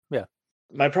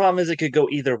 My problem is it could go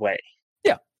either way.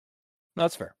 No,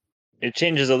 that's fair. It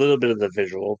changes a little bit of the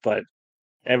visual, but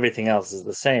everything else is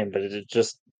the same. But it's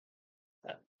just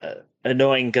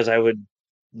annoying because I would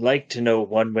like to know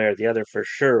one way or the other for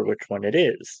sure which one it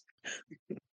is.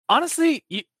 Honestly,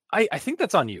 I think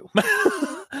that's on you.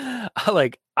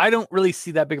 Like, I don't really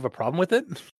see that big of a problem with it,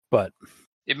 but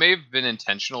It may have been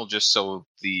intentional just so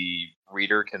the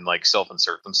reader can like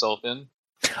self-insert themselves in.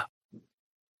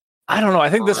 I don't know. I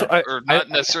think or not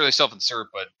necessarily self-insert,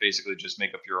 but basically just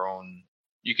make up your own.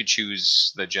 You could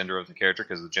choose the gender of the character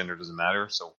because the gender doesn't matter.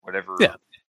 So whatever. Yeah.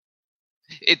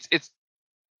 It's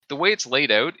the way it's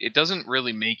laid out. It doesn't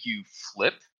really make you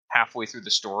flip halfway through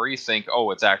the story. Think,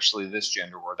 oh, it's actually this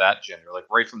gender or that gender. Like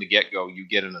right from the get-go, you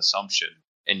get an assumption,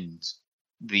 and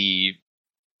the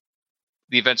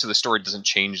events of the story doesn't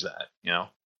change that. You know.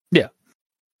 Yeah.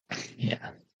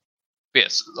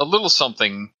 Yes, a little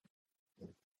something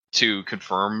to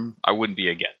confirm. I wouldn't be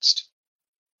against.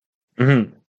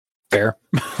 Mm-hmm. Fair.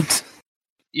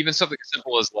 Even something as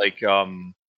simple as like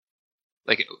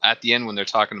at the end when they're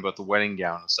talking about the wedding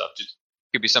gown and stuff, just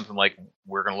could be something like,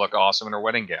 we're gonna look awesome in our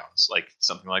wedding gowns, like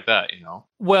something like that, you know.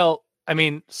 Well, I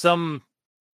mean, some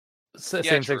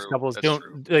same-sex true. couples That's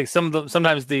don't true. like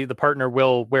sometimes the partner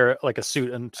will wear like a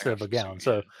suit instead of a gown.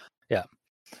 So yeah.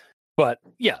 But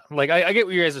yeah, like I get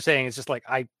what you guys are saying. It's just like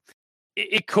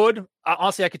it could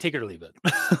honestly, I could take it or leave it.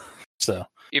 So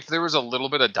if there was a little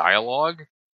bit of dialogue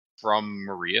from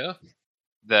Maria,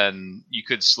 then you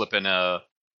could slip in a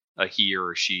he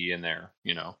or a she in there,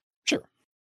 you know. sure.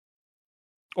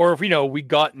 Or if we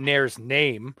got Nair's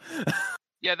name,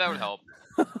 Yeah, that would help.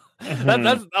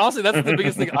 that's honestly that's the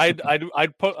biggest thing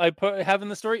I'd put have in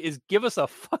the story is give us a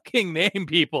fucking name,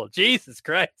 people. Jesus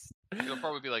Christ. It'll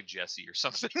probably be like Jesse or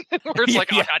something, where it's like,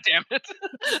 oh, god damn it.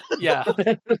 Yeah.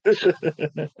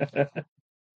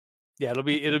 Yeah, it'll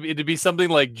be something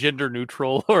like gender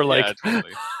neutral or like. Yeah,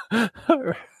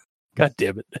 totally. God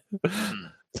damn it.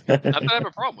 Not that I have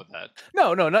a problem with that.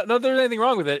 No, there's anything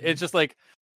wrong with it. It's just like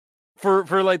for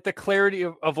like the clarity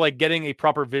of like getting a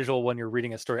proper visual when you're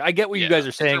reading a story. I get what you guys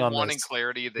are saying on wanting this.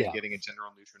 clarity, then getting a gender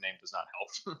neutral name does not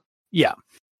help. Yeah.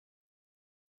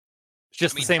 It's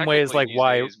just the same way as like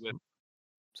why.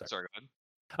 Sorry, go ahead.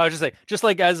 I was just saying, just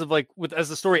like as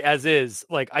the story as is,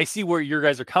 like I see where your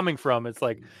guys are coming from. It's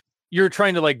like you're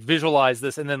trying to like visualize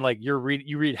this, and then like you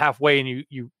read halfway, and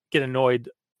you get annoyed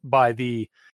by you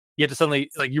have to suddenly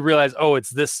like you realize, oh, it's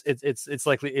this, it's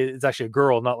likely it's actually a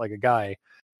girl, not like a guy.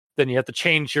 Then you have to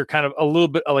change your kind of a little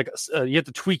bit like you have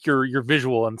to tweak your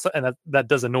visual, and that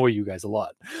does annoy you guys a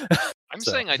lot. I'm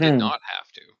saying I did not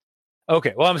have to.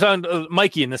 Okay, well, I'm saying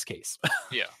Mikey in this case.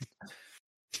 Yeah.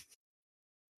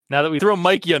 Now that we throw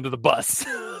Mikey under the bus.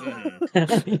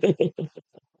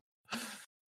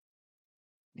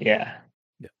 Yeah.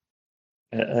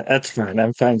 That's fine.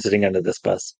 I'm fine sitting under this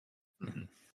bus.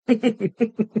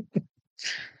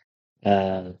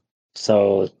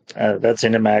 So that's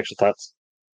into my actual thoughts.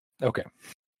 Okay.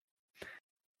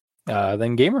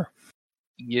 Then Gamer.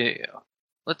 Yeah.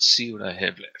 Let's see what I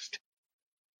have left.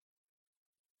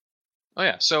 Oh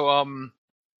yeah, so I'm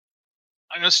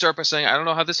gonna start by saying I don't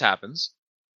know how this happens.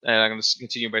 And I'm going to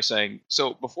continue by saying,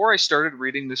 so before I started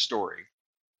reading this story,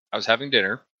 I was having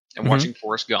dinner and watching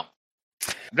Forrest Gump.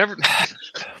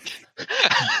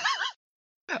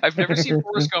 I've never seen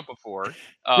Forrest Gump before.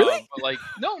 Really? But like,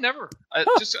 no, never.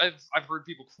 I've heard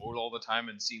people quote all the time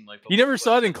and seen like. You never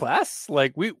saw it in class?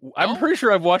 Like I'm pretty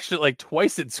sure I've watched it like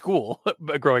twice in school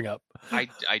growing up. I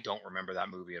don't remember that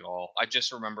movie at all. I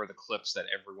just remember the clips that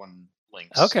everyone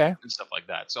links. Okay. And stuff like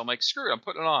that. So I'm like, screw it, I'm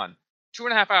putting it on.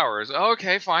 2.5 hours.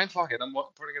 Okay, fine, fuck it. I'm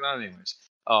putting it on anyways.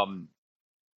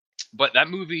 But that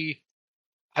movie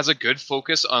has a good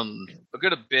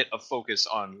bit of focus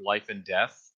on life and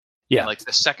death. Yeah. And like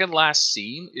the second last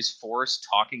scene is Forrest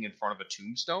talking in front of a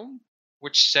tombstone,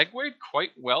 which segued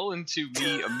quite well into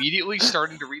me immediately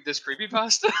starting to read this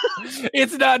creepypasta.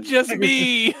 It's not just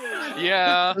me.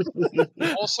 Yeah.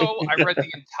 Also, I read the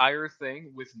entire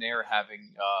thing with Nair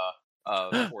having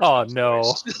oh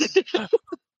no.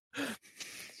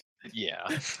 Yeah,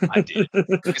 I did.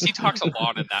 Because he talks a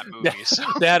lot in that movie. So.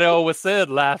 Dad always said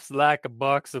laughs like a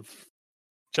box of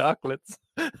chocolates.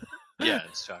 Yeah,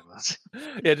 it's chocolates.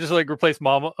 Yeah, just like replace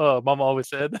Mama. Mama always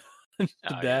said to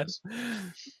Dad. Yes.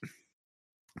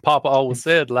 Papa always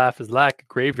said laugh is like a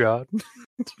graveyard.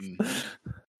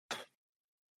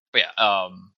 But yeah,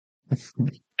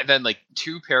 and then like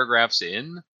 2 paragraphs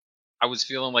in, I was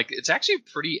feeling like it's actually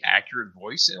a pretty accurate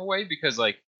voice in a way because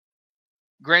like,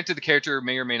 granted, the character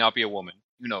may or may not be a woman.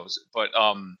 Who knows? But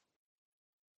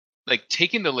like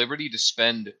taking the liberty to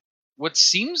spend what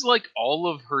seems like all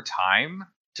of her time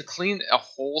to clean a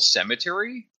whole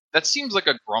cemetery. That seems like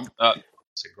a grump.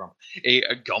 Say grump.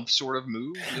 A Gump sort of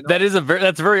move. You know?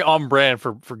 That's very on brand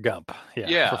for Gump.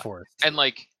 Yeah, for Forrest. And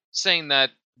like saying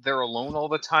that they're alone all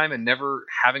the time and never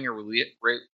having a bleh.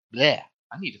 I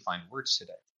need to find words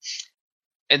today.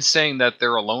 And saying that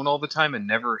they're alone all the time and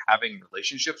never having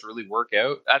relationships really work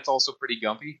out. That's also pretty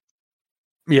Gumpy.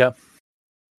 Yeah.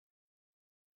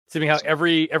 Seeming how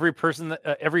every person,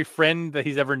 every friend that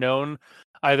he's ever known,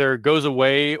 either goes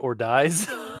away or dies.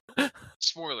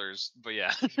 Spoilers, but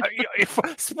yeah.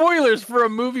 Spoilers for a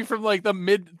movie from like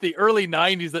the early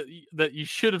 90s that you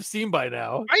should have seen by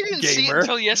now. I didn't see it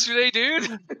until yesterday,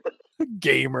 dude.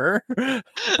 Gamer.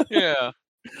 Yeah.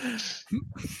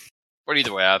 But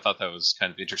either way, I thought that was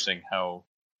kind of interesting how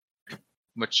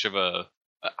good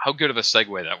of a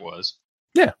segue that was.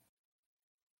 Yeah.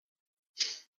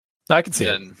 I can see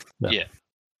it. Yeah.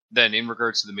 Then in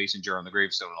regards to the mason jar on the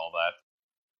gravestone and all that,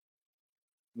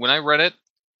 when I read it,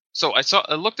 so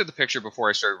I looked at the picture before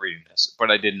I started reading this, but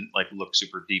I didn't like look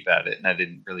super deep at it, and I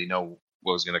didn't really know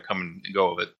what was going to come and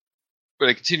go of it. But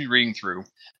I continued reading through,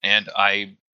 and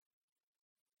I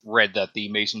read that the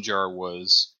mason jar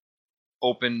was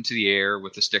open to the air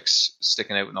with the sticks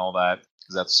sticking out and all that,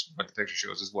 because that's what the picture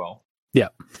shows as well. Yeah.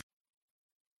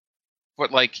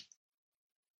 But like,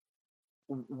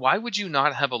 why would you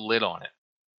not have a lid on it?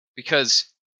 Because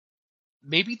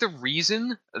maybe the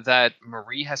reason that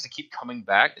Marie has to keep coming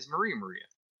back is Maria.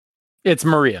 It's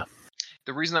Maria.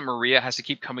 The reason that Maria has to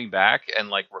keep coming back and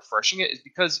like refreshing it is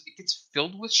because it gets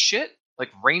filled with shit, like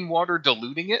rainwater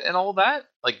diluting it and all that.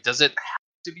 Like, does it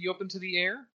have to be open to the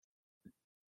air?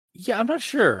 Yeah, I'm not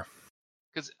sure.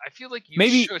 Because I feel like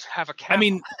you should have a cap.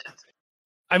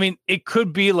 I mean, it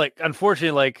could be like,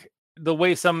 unfortunately, like the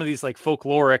way some of these like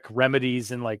folkloric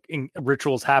remedies and like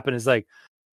rituals happen is like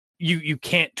you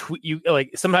can't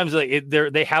like sometimes like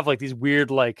they have like these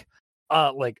weird like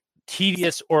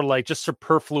tedious or like just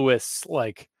superfluous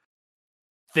like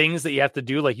things that you have to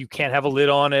do, like you can't have a lid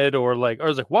on it, or I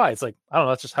was like, why? It's like, I don't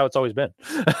know, that's just how it's always been.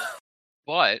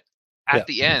 But at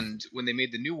the end, when they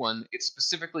made the new one, it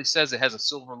specifically says it has a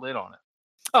silver lid on it.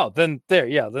 Oh, then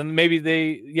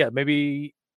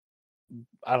maybe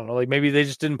I don't know, like maybe they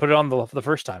just didn't put it on the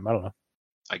first time. I don't know.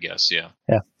 I guess, yeah.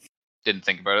 Yeah. Didn't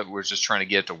think about it. We're just trying to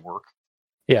get it to work.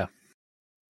 Yeah.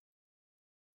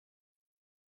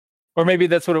 Or maybe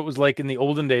that's what it was like in the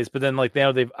olden days, but then like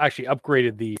now they've actually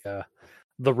upgraded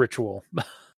the ritual.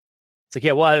 It's like,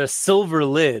 yeah, well, I had a silver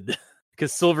lid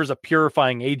because silver's a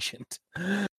purifying agent.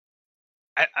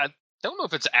 I don't know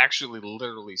if it's actually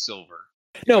literally silver.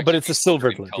 No, but it's a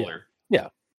silver lid. Color. Yeah.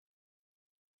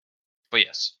 But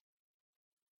yes.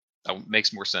 That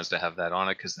makes more sense to have that on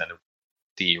it, because then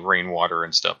the rainwater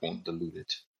and stuff won't dilute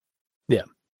it. Yeah.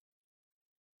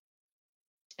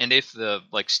 And if the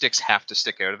like sticks have to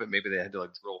stick out of it, maybe they had to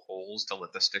like drill holes to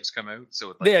let the sticks come out.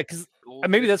 So yeah, because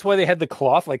maybe that's why they had the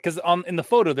cloth. Like, because in the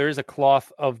photo there is a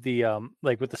cloth of the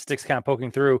like with the sticks kind of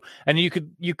poking through, and you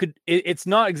could it's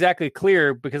not exactly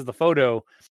clear because of the photo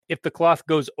if the cloth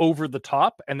goes over the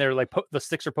top and they're like the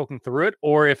sticks are poking through it,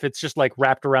 or if it's just like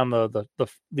wrapped around the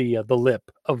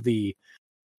lip of the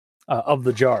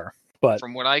jar. But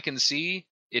from what I can see,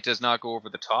 it does not go over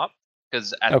the top.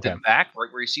 Because at the back,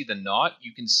 right where you see the knot,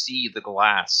 you can see the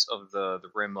glass of the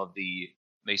rim of the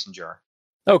mason jar.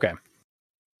 Okay.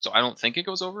 So I don't think it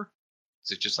goes over.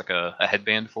 Is it just like a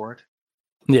headband for it?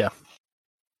 Yeah.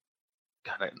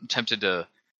 God, I'm tempted to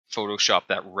Photoshop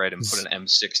that red and put an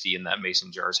M60 in that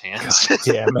mason jar's hands. God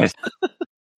damn it.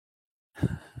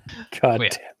 God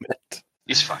damn it.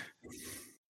 He's fine.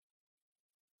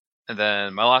 And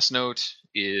then my last note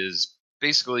is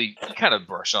basically kind of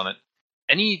brush on it.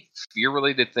 Any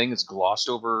fear-related thing is glossed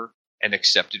over and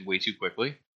accepted way too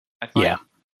quickly, I find. Yeah.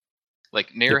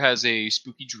 Like, Nair has a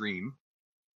spooky dream,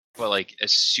 but like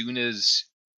as soon as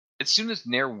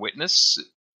Nair witnesses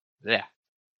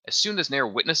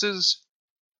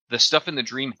the stuff in the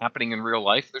dream happening in real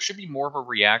life, there should be more of a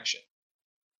reaction.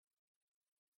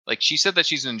 Like, she said that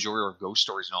she's an enjoyer of ghost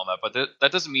stories and all that, but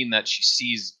that doesn't mean that she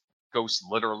sees ghosts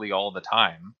literally all the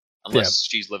time, unless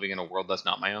she's living in a world that's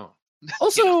not my own.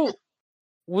 Also,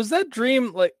 is that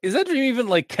dream even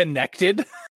like connected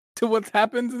to what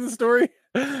happens in the story?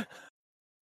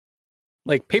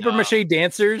 Like paper mache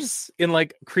dancers in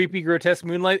like creepy, grotesque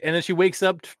moonlight, and then she wakes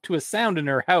up to a sound in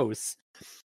her house,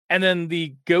 and then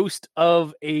the ghost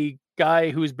of a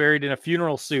guy who's buried in a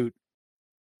funeral suit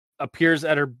appears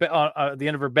at at the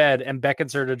end of her bed and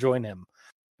beckons her to join him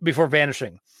before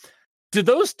vanishing. Do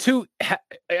those two?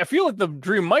 I feel like the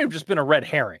dream might have just been a red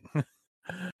herring.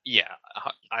 Yeah,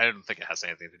 I don't think it has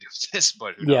anything to do with this,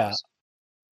 but who Yeah. knows?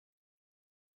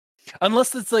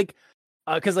 Unless it's like,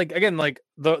 because like again, like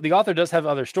the author does have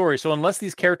other stories, so unless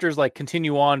these characters like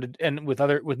continue on and with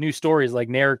new stories, like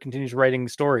Nair continues writing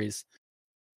stories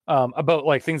about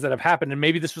like things that have happened, and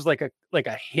maybe this was like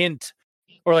a hint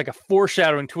or like a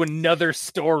foreshadowing to another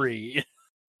story.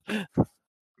 I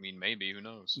mean, maybe, who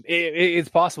knows? It's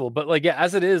possible, but like yeah,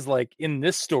 as it is, like in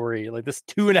this story, like this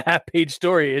 2.5-page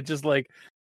story, it's just like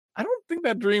I don't think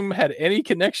that dream had any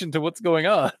connection to what's going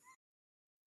on.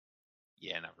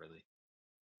 Yeah, not really.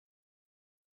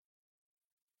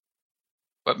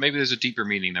 But maybe there's a deeper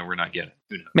meaning that we're not getting.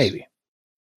 Who knows? Maybe.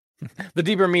 The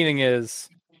deeper meaning is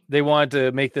they wanted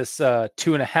to make this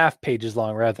 2.5 pages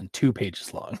long rather than 2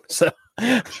 pages long. So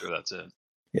yeah, I'm sure that's it.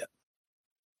 Yeah.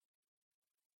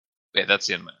 Yeah, that's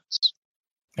the end of my notes.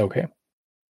 Okay.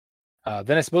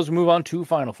 Then I suppose we move on to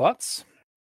final thoughts.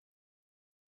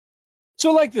 So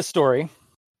I like this story,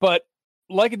 but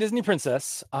like a Disney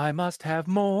princess, I must have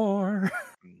more.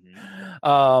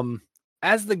 Mm-hmm.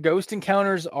 As the ghost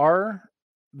encounters are,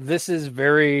 this isn't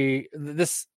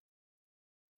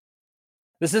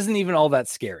even all that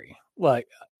scary. Like,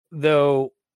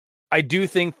 though I do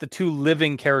think the 2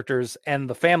 living characters and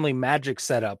the family magic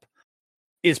setup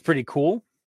is pretty cool.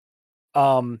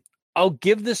 I'll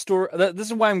give this story. This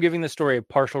is why I'm giving this story a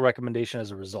partial recommendation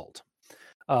as a result.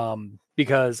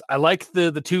 Because I like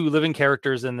the 2 living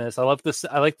characters in this. I love this.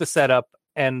 I like the setup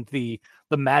and the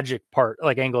magic part,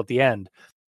 like angle at the end.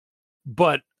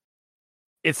 But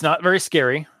it's not very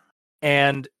scary,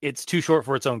 and it's too short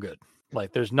for its own good.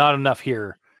 Like there's not enough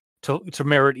here to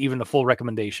merit even a full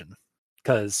recommendation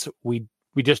because we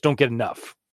just don't get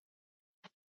enough.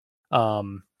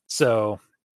 So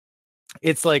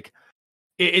it's like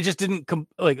it just didn't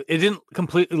it didn't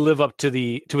completely live up to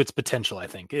its potential. I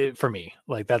think for me,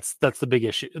 like that's the big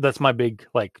issue. That's my big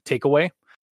like takeaway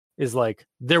is like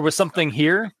there was something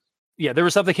here. Yeah, there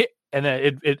was something here, and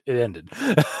then it ended.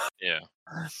 Yeah.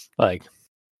 Like,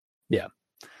 yeah.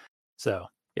 So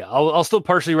yeah, I'll still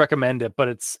partially recommend it,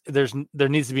 but there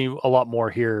needs to be a lot more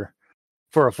here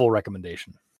for a full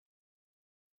recommendation.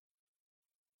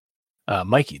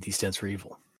 Mikey, D stands for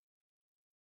evil.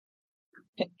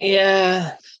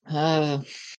 Yeah,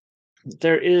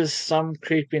 there is some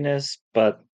creepiness,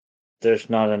 but there's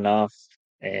not enough.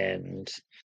 And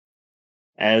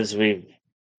as we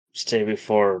stated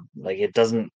before, like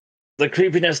the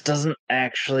creepiness doesn't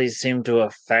actually seem to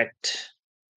affect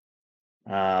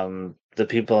the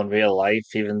people in real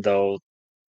life, even though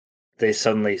they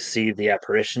suddenly see the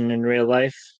apparition in real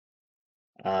life.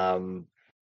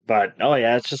 But oh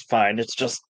yeah, it's just fine. It's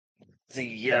just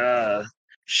the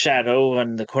shadow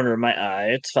in the corner of my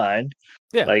eye. It's fine.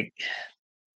 Yeah.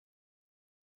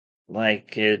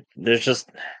 Like there's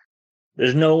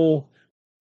no,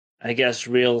 I guess,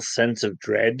 real sense of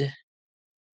dread.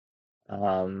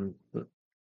 Um,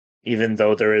 even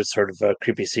though there is sort of a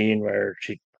creepy scene where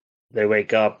they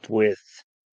wake up with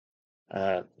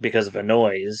because of a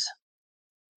noise,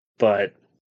 but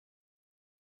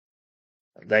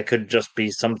that could just be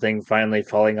something finally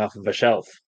falling off of a shelf.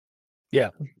 Yeah.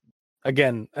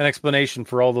 Again, an explanation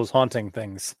for all those haunting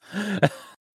things.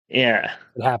 Yeah.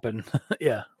 that happen.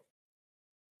 Yeah.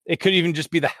 It could even just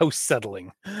be the house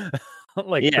settling,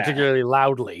 like Yeah. particularly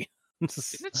loudly. Didn't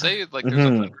it say like there's a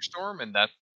thunderstorm and that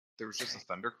there was just a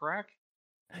thunder crack?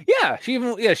 Yeah,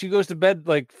 she goes to bed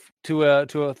like to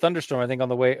a thunderstorm. I think on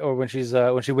the way, or when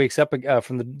she wakes up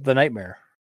from the nightmare.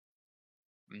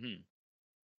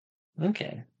 Mm-hmm.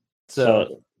 Okay.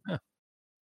 So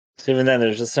even then,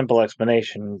 there's a simple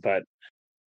explanation, but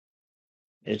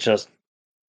it's just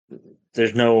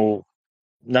there's not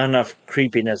enough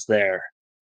creepiness there.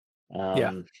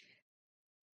 Yeah.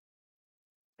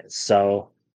 So,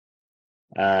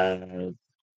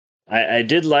 I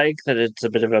did like that it's a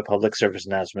bit of a public service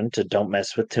announcement to don't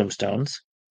mess with tombstones.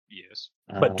 Yes.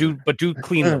 But do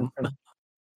clean them.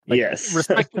 Like, yes.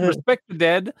 Respect the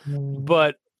dead,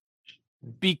 but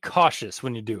be cautious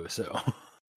when you do so.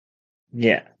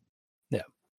 Yeah. Yeah.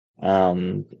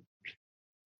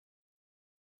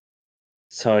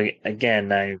 So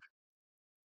again,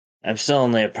 I'm still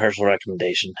only a partial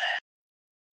recommendation.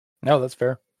 No, that's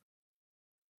fair.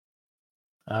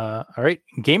 All right,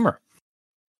 Gamer.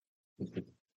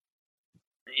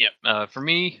 Yeah. For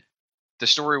me, the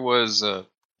story was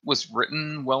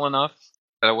written well enough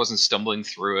that I wasn't stumbling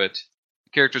through it.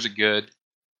 The characters are good,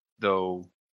 though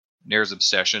Nair's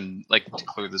obsession, like to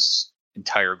clear this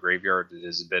entire graveyard,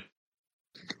 is a bit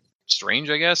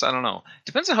strange, I guess. I don't know.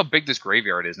 Depends on how big this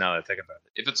graveyard is now that I think about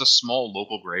it. If it's a small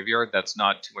local graveyard, that's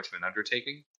not too much of an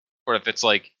undertaking. Or if it's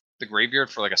like the graveyard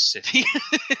for like a city.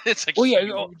 It's like Well, yeah.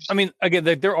 huge. I mean, again,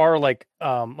 there are like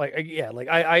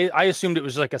I assumed it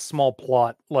was like a small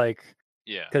plot, like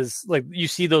Yeah. because like you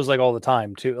see those like all the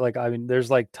time too. Like I mean, there's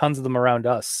like tons of them around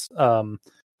us,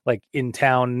 like in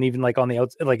town and even like on the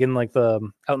outs, like in like the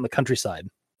out in the countryside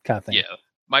kind of thing. Yeah.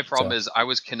 My problem So. is I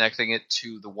was connecting it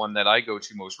to the one that I go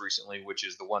to most recently, which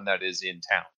is the one that is in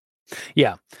town.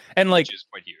 Yeah, and like which is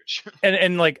quite huge.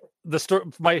 and like the story,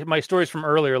 my stories from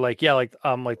earlier, like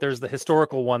like there's the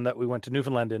historical one that we went to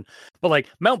Newfoundland in, but like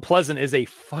Mount Pleasant is a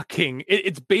fucking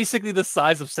it's basically the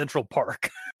size of Central Park.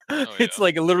 It's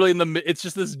like literally it's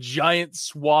just this giant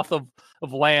swath of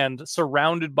land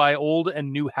surrounded by old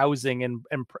and new housing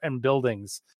and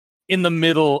buildings in the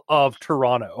middle of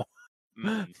Toronto.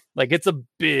 Like it's a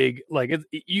big like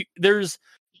there's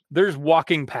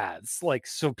walking paths, like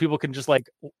so people can just like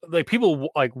people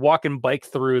like walk and bike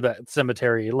through that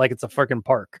cemetery like it's a fucking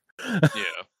park. Yeah.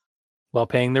 While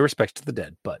paying their respects to the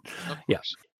dead, but yeah.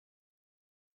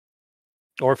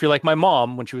 Or if you're like my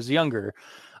mom when she was younger,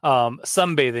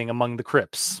 sunbathing among the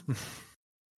crypts.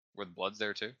 Were the Bloods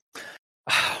there too?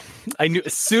 I knew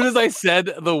as soon as I said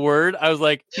the word, I was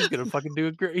like, he's gonna fucking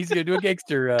do he's gonna do a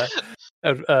gangster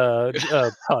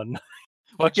pun.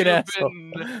 Fucking asshole.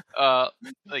 Been,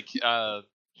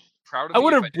 proud of I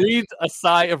would have breathed a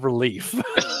sigh of relief.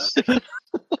 It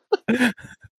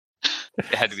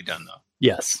had to be done though.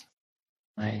 Yes.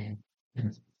 But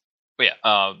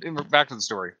yeah, back to the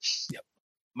story. Yep.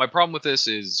 My problem with this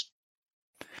is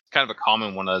kind of a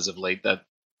common one as of late, that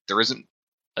there isn't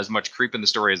as much creep in the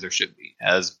story as there should be,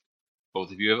 as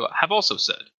both of you have also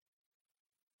said.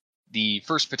 The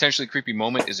first potentially creepy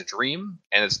moment is a dream,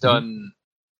 and it's done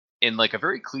in like a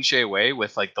very cliche way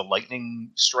with like the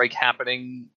lightning strike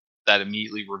happening that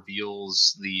immediately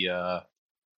reveals the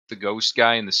ghost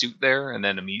guy in the suit there, and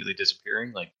then immediately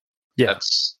disappearing. Like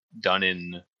that's done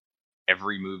in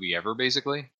every movie ever,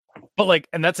 basically. But like,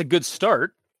 and that's a good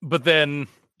start. But then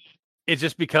it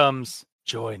just becomes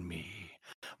join me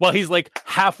while he's like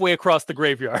halfway across the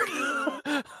graveyard.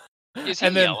 Is he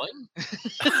yelling?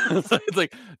 So it's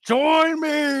like join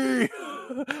me,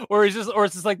 or it's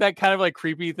just like that kind of like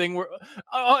creepy thing where,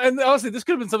 and honestly, this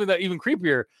could have been something that even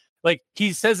creepier. Like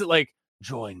he says it like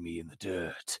join me in the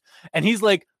dirt, and he's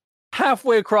like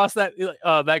halfway across that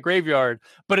that graveyard,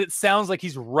 but it sounds like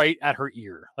he's right at her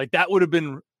ear. Like that would have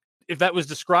been, if that was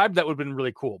described, that would have been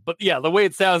really cool. But yeah, the way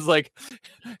it sounds like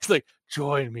it's like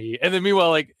join me, and then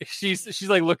meanwhile, like she's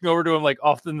like looking over to him like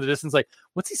off in the distance, like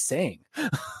what's he saying?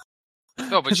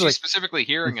 No, but she's like, specifically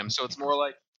hearing him, so it's more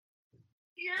like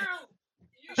you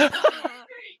should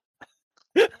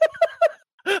me.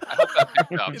 I hope that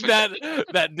picked up.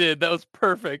 that did. That was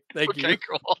perfect. Thank you. Okay,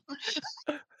 cool.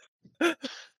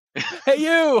 Hey,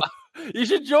 you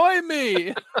should join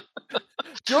me.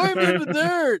 Join me in the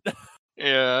dirt.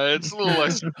 Yeah, it's a little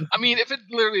less. I mean, if it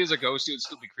literally is a ghost, it would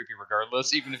still be creepy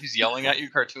regardless, even if he's yelling at you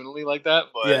cartoonily like that.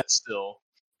 But still.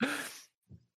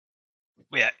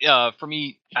 Yeah. For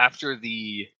me, after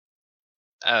the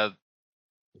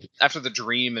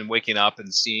dream and waking up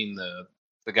and seeing the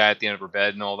guy at the end of her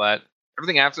bed and all that,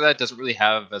 everything after that doesn't really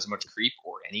have as much creep,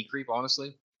 or any creep,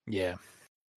 honestly. Yeah.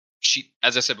 She,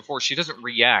 as I said before, she doesn't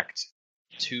react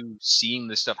to seeing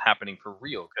this stuff happening for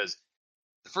real, because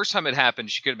the first time it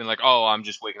happened, she could have been like, "Oh, I'm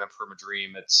just waking up from a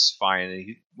dream. It's fine." And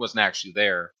he wasn't actually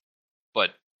there.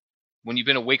 But when you've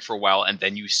been awake for a while and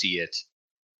then you see it,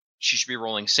 she should be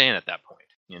rolling sand at that point,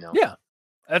 you know? Yeah.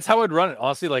 That's how I'd run it.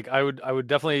 Honestly, like I would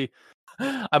definitely,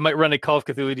 I might run a Call of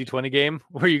Cthulhu D20 game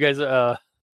where you guys,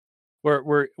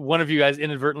 where one of you guys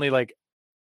inadvertently like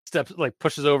steps, like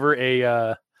pushes over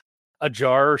a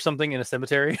jar or something in a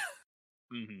cemetery.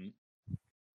 Mm-hmm.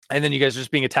 And then you guys are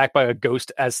just being attacked by a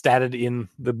ghost as statted in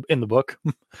the book.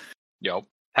 Yep.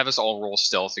 Have us all roll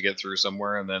stealth to get through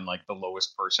somewhere, and then like the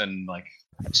lowest person like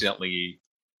accidentally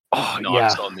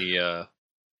knocks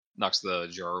the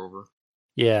jar over.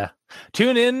 Yeah.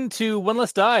 Tune in to One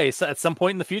Less Die at some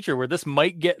point in the future where this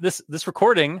might get this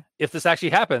recording, if this actually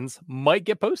happens, might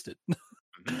get posted.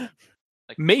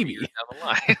 Like maybe. Down the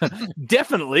line.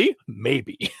 Definitely.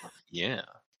 Maybe. Yeah.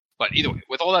 But either way,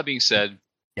 with all that being said,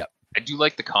 I do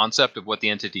like the concept of what the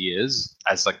entity is,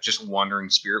 as like just wandering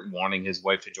spirit wanting his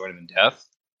wife to join him in death.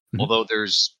 Mm-hmm. Although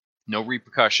there's no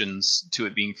repercussions to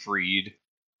it being freed.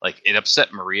 Like, it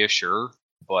upset Maria, sure,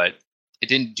 but it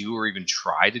didn't do or even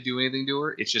try to do anything to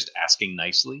her. It's just asking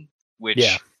nicely,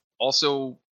 which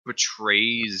also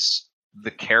betrays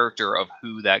the character of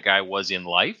who that guy was in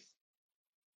life.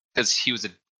 Because he was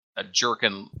a jerk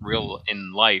in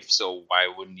life, so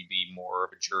why wouldn't he be more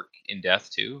of a jerk in death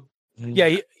too?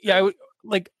 Yeah. I would,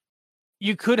 like,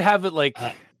 you could have it like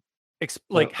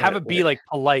like have it be like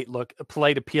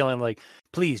polite appealing, like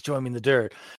please join me in the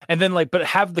dirt, and then like but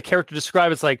have the character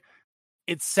describe it's like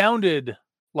it sounded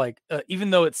like even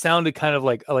though it sounded kind of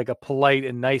like a polite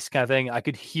and nice kind of thing, I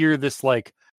could hear this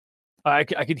like I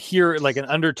could hear like an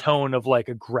undertone of like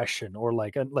aggression or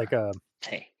like a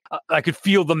I could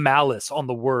feel the malice on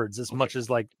the words as much as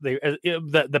like they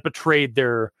that betrayed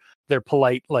their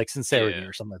polite like sincerity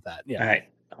or something like that. Yeah. All right.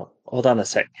 Hold on a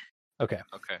sec. Okay.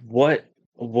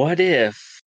 What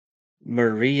if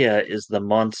Maria is the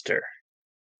monster?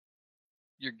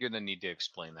 You're gonna need to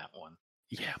explain that one.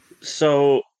 Yeah.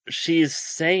 So she's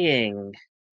saying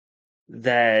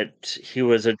that he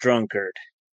was a drunkard,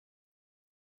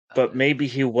 but maybe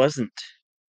he wasn't.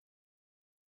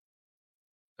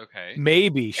 Okay.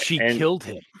 Maybe she killed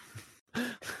him.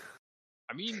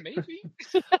 I mean, maybe.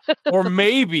 Or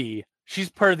maybe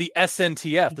she's part of the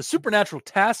SNTF, the Supernatural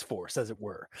Task Force, as it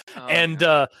were.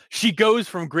 She goes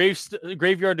from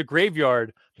graveyard to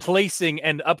graveyard, placing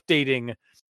and updating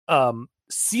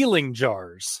sealing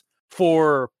jars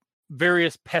for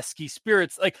various pesky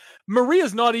spirits. Like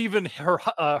Maria's not even her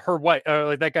wife,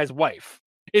 like that guy's wife.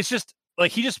 It's just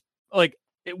like he just like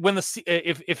when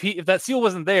if that seal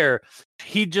wasn't there,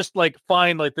 he'd just like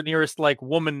find like the nearest like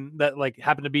woman that like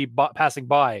happened to be passing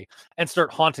by and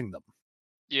start haunting them.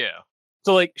 Yeah.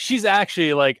 So like she's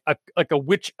actually like a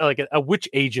witch, like a witch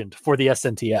agent for the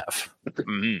SNTF.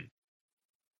 Mm-hmm.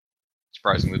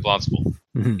 Surprisingly plausible,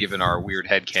 given our weird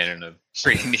headcanon of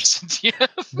creating the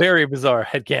SNTF. Very bizarre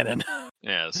headcanon.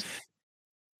 Yes.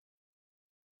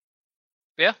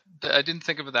 Yeah, I didn't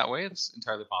think of it that way. It's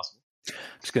entirely possible.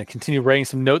 Just going to continue writing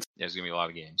some notes. Yeah, there's going to be a lot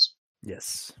of games.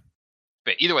 Yes.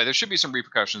 But either way, there should be some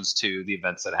repercussions to the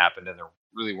events that happened, and there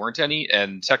really weren't any.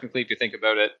 And technically, if you think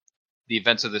about it, the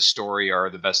events of this story are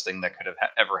the best thing that could have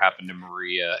ever happened to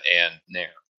Maria and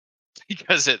Nair.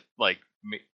 Because it, like...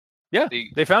 Yeah,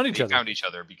 they found each other. They found each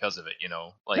other because of it, you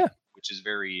know? Like, which is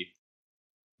very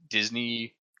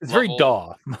Disney It's level. very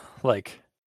Daw. Like...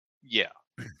 Yeah.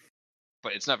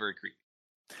 But it's not very creepy.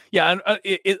 Yeah, and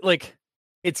it like...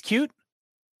 It's cute,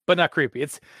 but not creepy.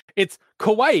 It's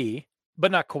kawaii,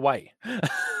 but not kawaii.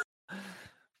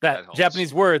 that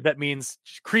Japanese word that means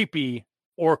creepy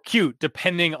or cute,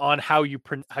 depending on how you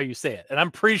say it. And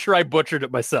I'm pretty sure I butchered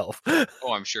it myself.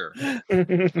 Oh, I'm sure.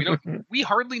 We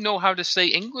hardly know how to say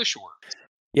English words.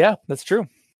 Yeah, that's true.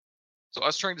 So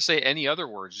us trying to say any other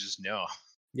words, just no.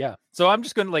 Yeah. So I'm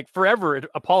just going to like forever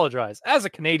apologize as a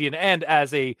Canadian and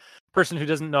as a person who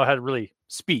doesn't know how to really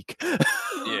speak.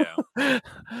 Yeah.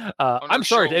 I'm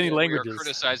sorry to any languages. We are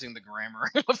criticizing the grammar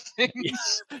of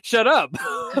things. Yeah. Shut up.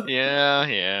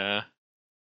 Yeah.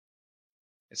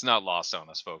 It's not lost on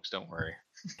us, folks. Don't worry.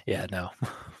 Yeah, no.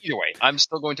 Either way, I'm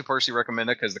still going to personally recommend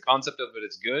it because the concept of it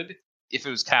is good if it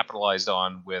was capitalized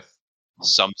on with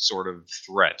some sort of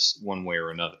threat one way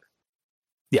or another.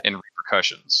 Yeah. And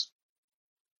repercussions.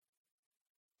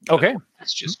 Okay.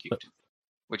 It's just cute.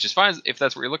 Which is fine if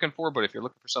that's what you're looking for, but if you're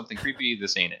looking for something creepy,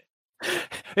 this ain't it.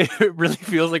 It really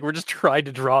feels like we're just trying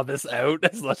to draw this out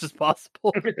as much as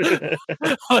possible. Like,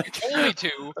 you told me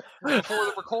to before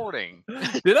the recording.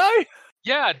 Did I?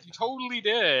 Yeah, you totally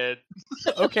did.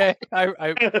 Okay. I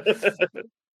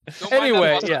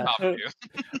anyway, yeah. All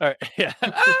right, yeah.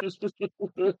 Mike,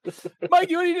 what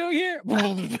are you doing here?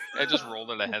 I just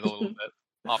rolled it ahead a little bit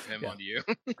off him onto you.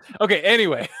 Okay.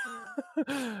 Anyway,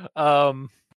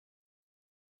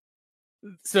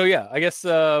 so yeah, I guess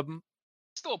still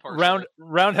partial.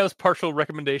 roundhouse partial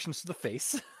recommendations to the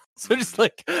face. So just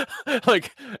like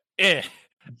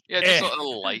Yeah, just a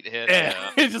light hit.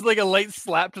 Yeah. It's just like a light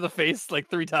slap to the face like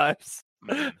 3 times.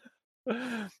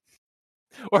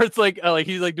 Or it's like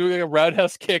he's like doing like a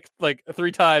roundhouse kick like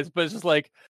 3 times, but it's just like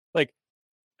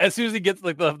as soon as he gets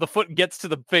like the foot gets to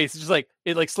the face, it's just like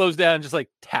it like slows down and just like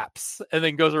taps and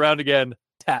then goes around again,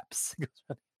 taps.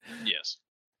 Yes.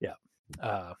 Yeah.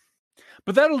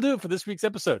 But that'll do it for this week's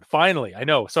episode. Finally, I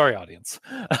know. Sorry, audience.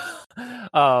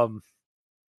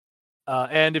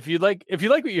 And if you like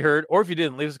what you heard, or if you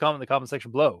didn't, leave us a comment in the comment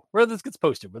section below, where this gets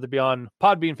posted, whether it be on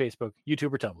Podbean, Facebook,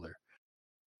 YouTube, or Tumblr.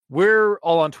 We're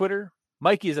all on Twitter.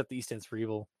 Mikey is at the E stands for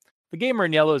evil. The Gamer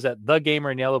in Yellow is at the Gamer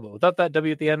in Yellow, but without that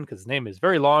W at the end because his name is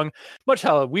very long, much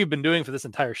how we've been doing for this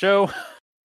entire show.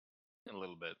 A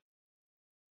little bit.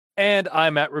 And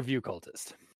I'm at Review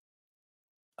Cultist.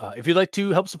 If you'd like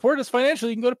to help support us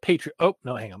financially, you can go to Patreon. Oh,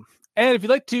 no, hang on. And if you'd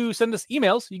like to send us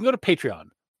emails, you can go to Patreon.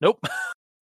 Nope.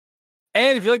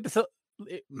 And if you'd like to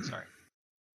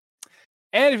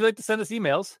And if you'd like to send us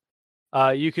emails,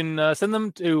 you can send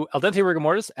them to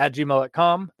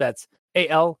aldenterigamortis@gmail.com. That's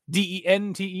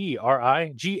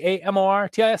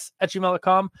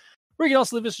ALDENTERIGAMORTIS@gmail.com. where you can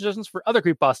also leave us suggestions for other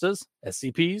creepypastas,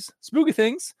 SCPs, spooky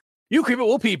things. You creep it,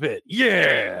 we'll peep it.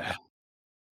 Yeah!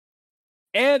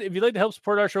 And if you'd like to help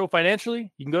support our show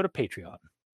financially, you can go to Patreon.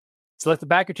 Select the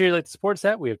backer tier you'd like to support us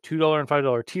at. We have $2 and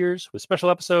 $5 tiers with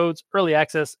special episodes, early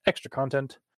access, extra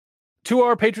content. To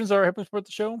our patrons that are helping support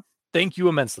the show, thank you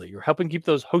immensely. You're helping keep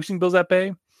those hosting bills at bay.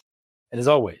 And as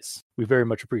always, we very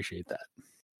much appreciate that.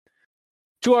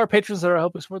 To our patrons that are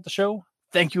helping support the show,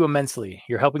 thank you immensely.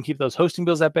 You're helping keep those hosting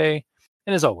bills at bay.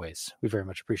 And as always, we very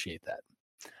much appreciate that.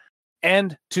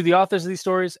 And to the authors of these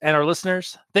stories and our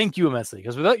listeners, thank you immensely.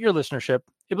 Because without your listenership,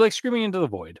 it'd be like screaming into the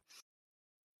void.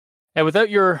 And without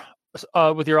your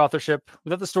with your authorship,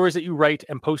 without the stories that you write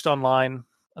and post online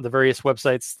on the various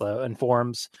websites and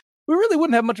forums, we really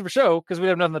wouldn't have much of a show because we'd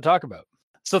have nothing to talk about.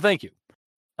 So thank you.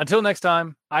 Until next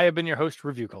time, I have been your host,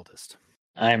 Review Cultist.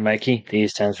 I'm Mikey, the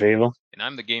East Towns Evil. And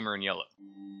I'm the gamer in yellow.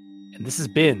 And this has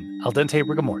been Al Dente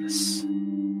Rigor Mortis.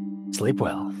 Sleep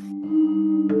well.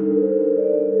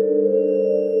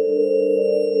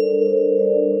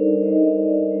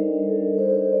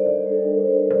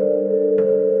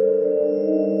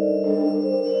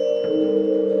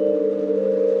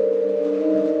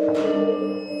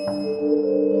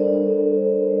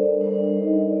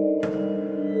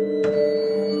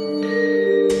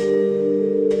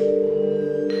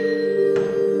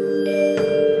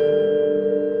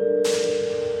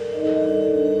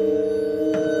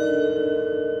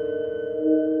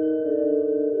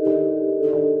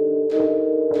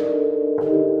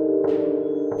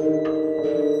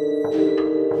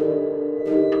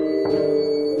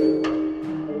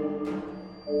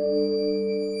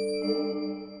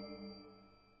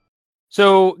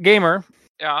 So, gamer.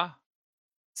 Yeah.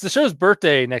 It's the show's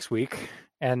birthday next week,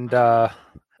 and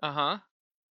Uh-huh.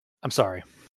 I'm sorry.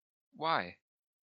 Why?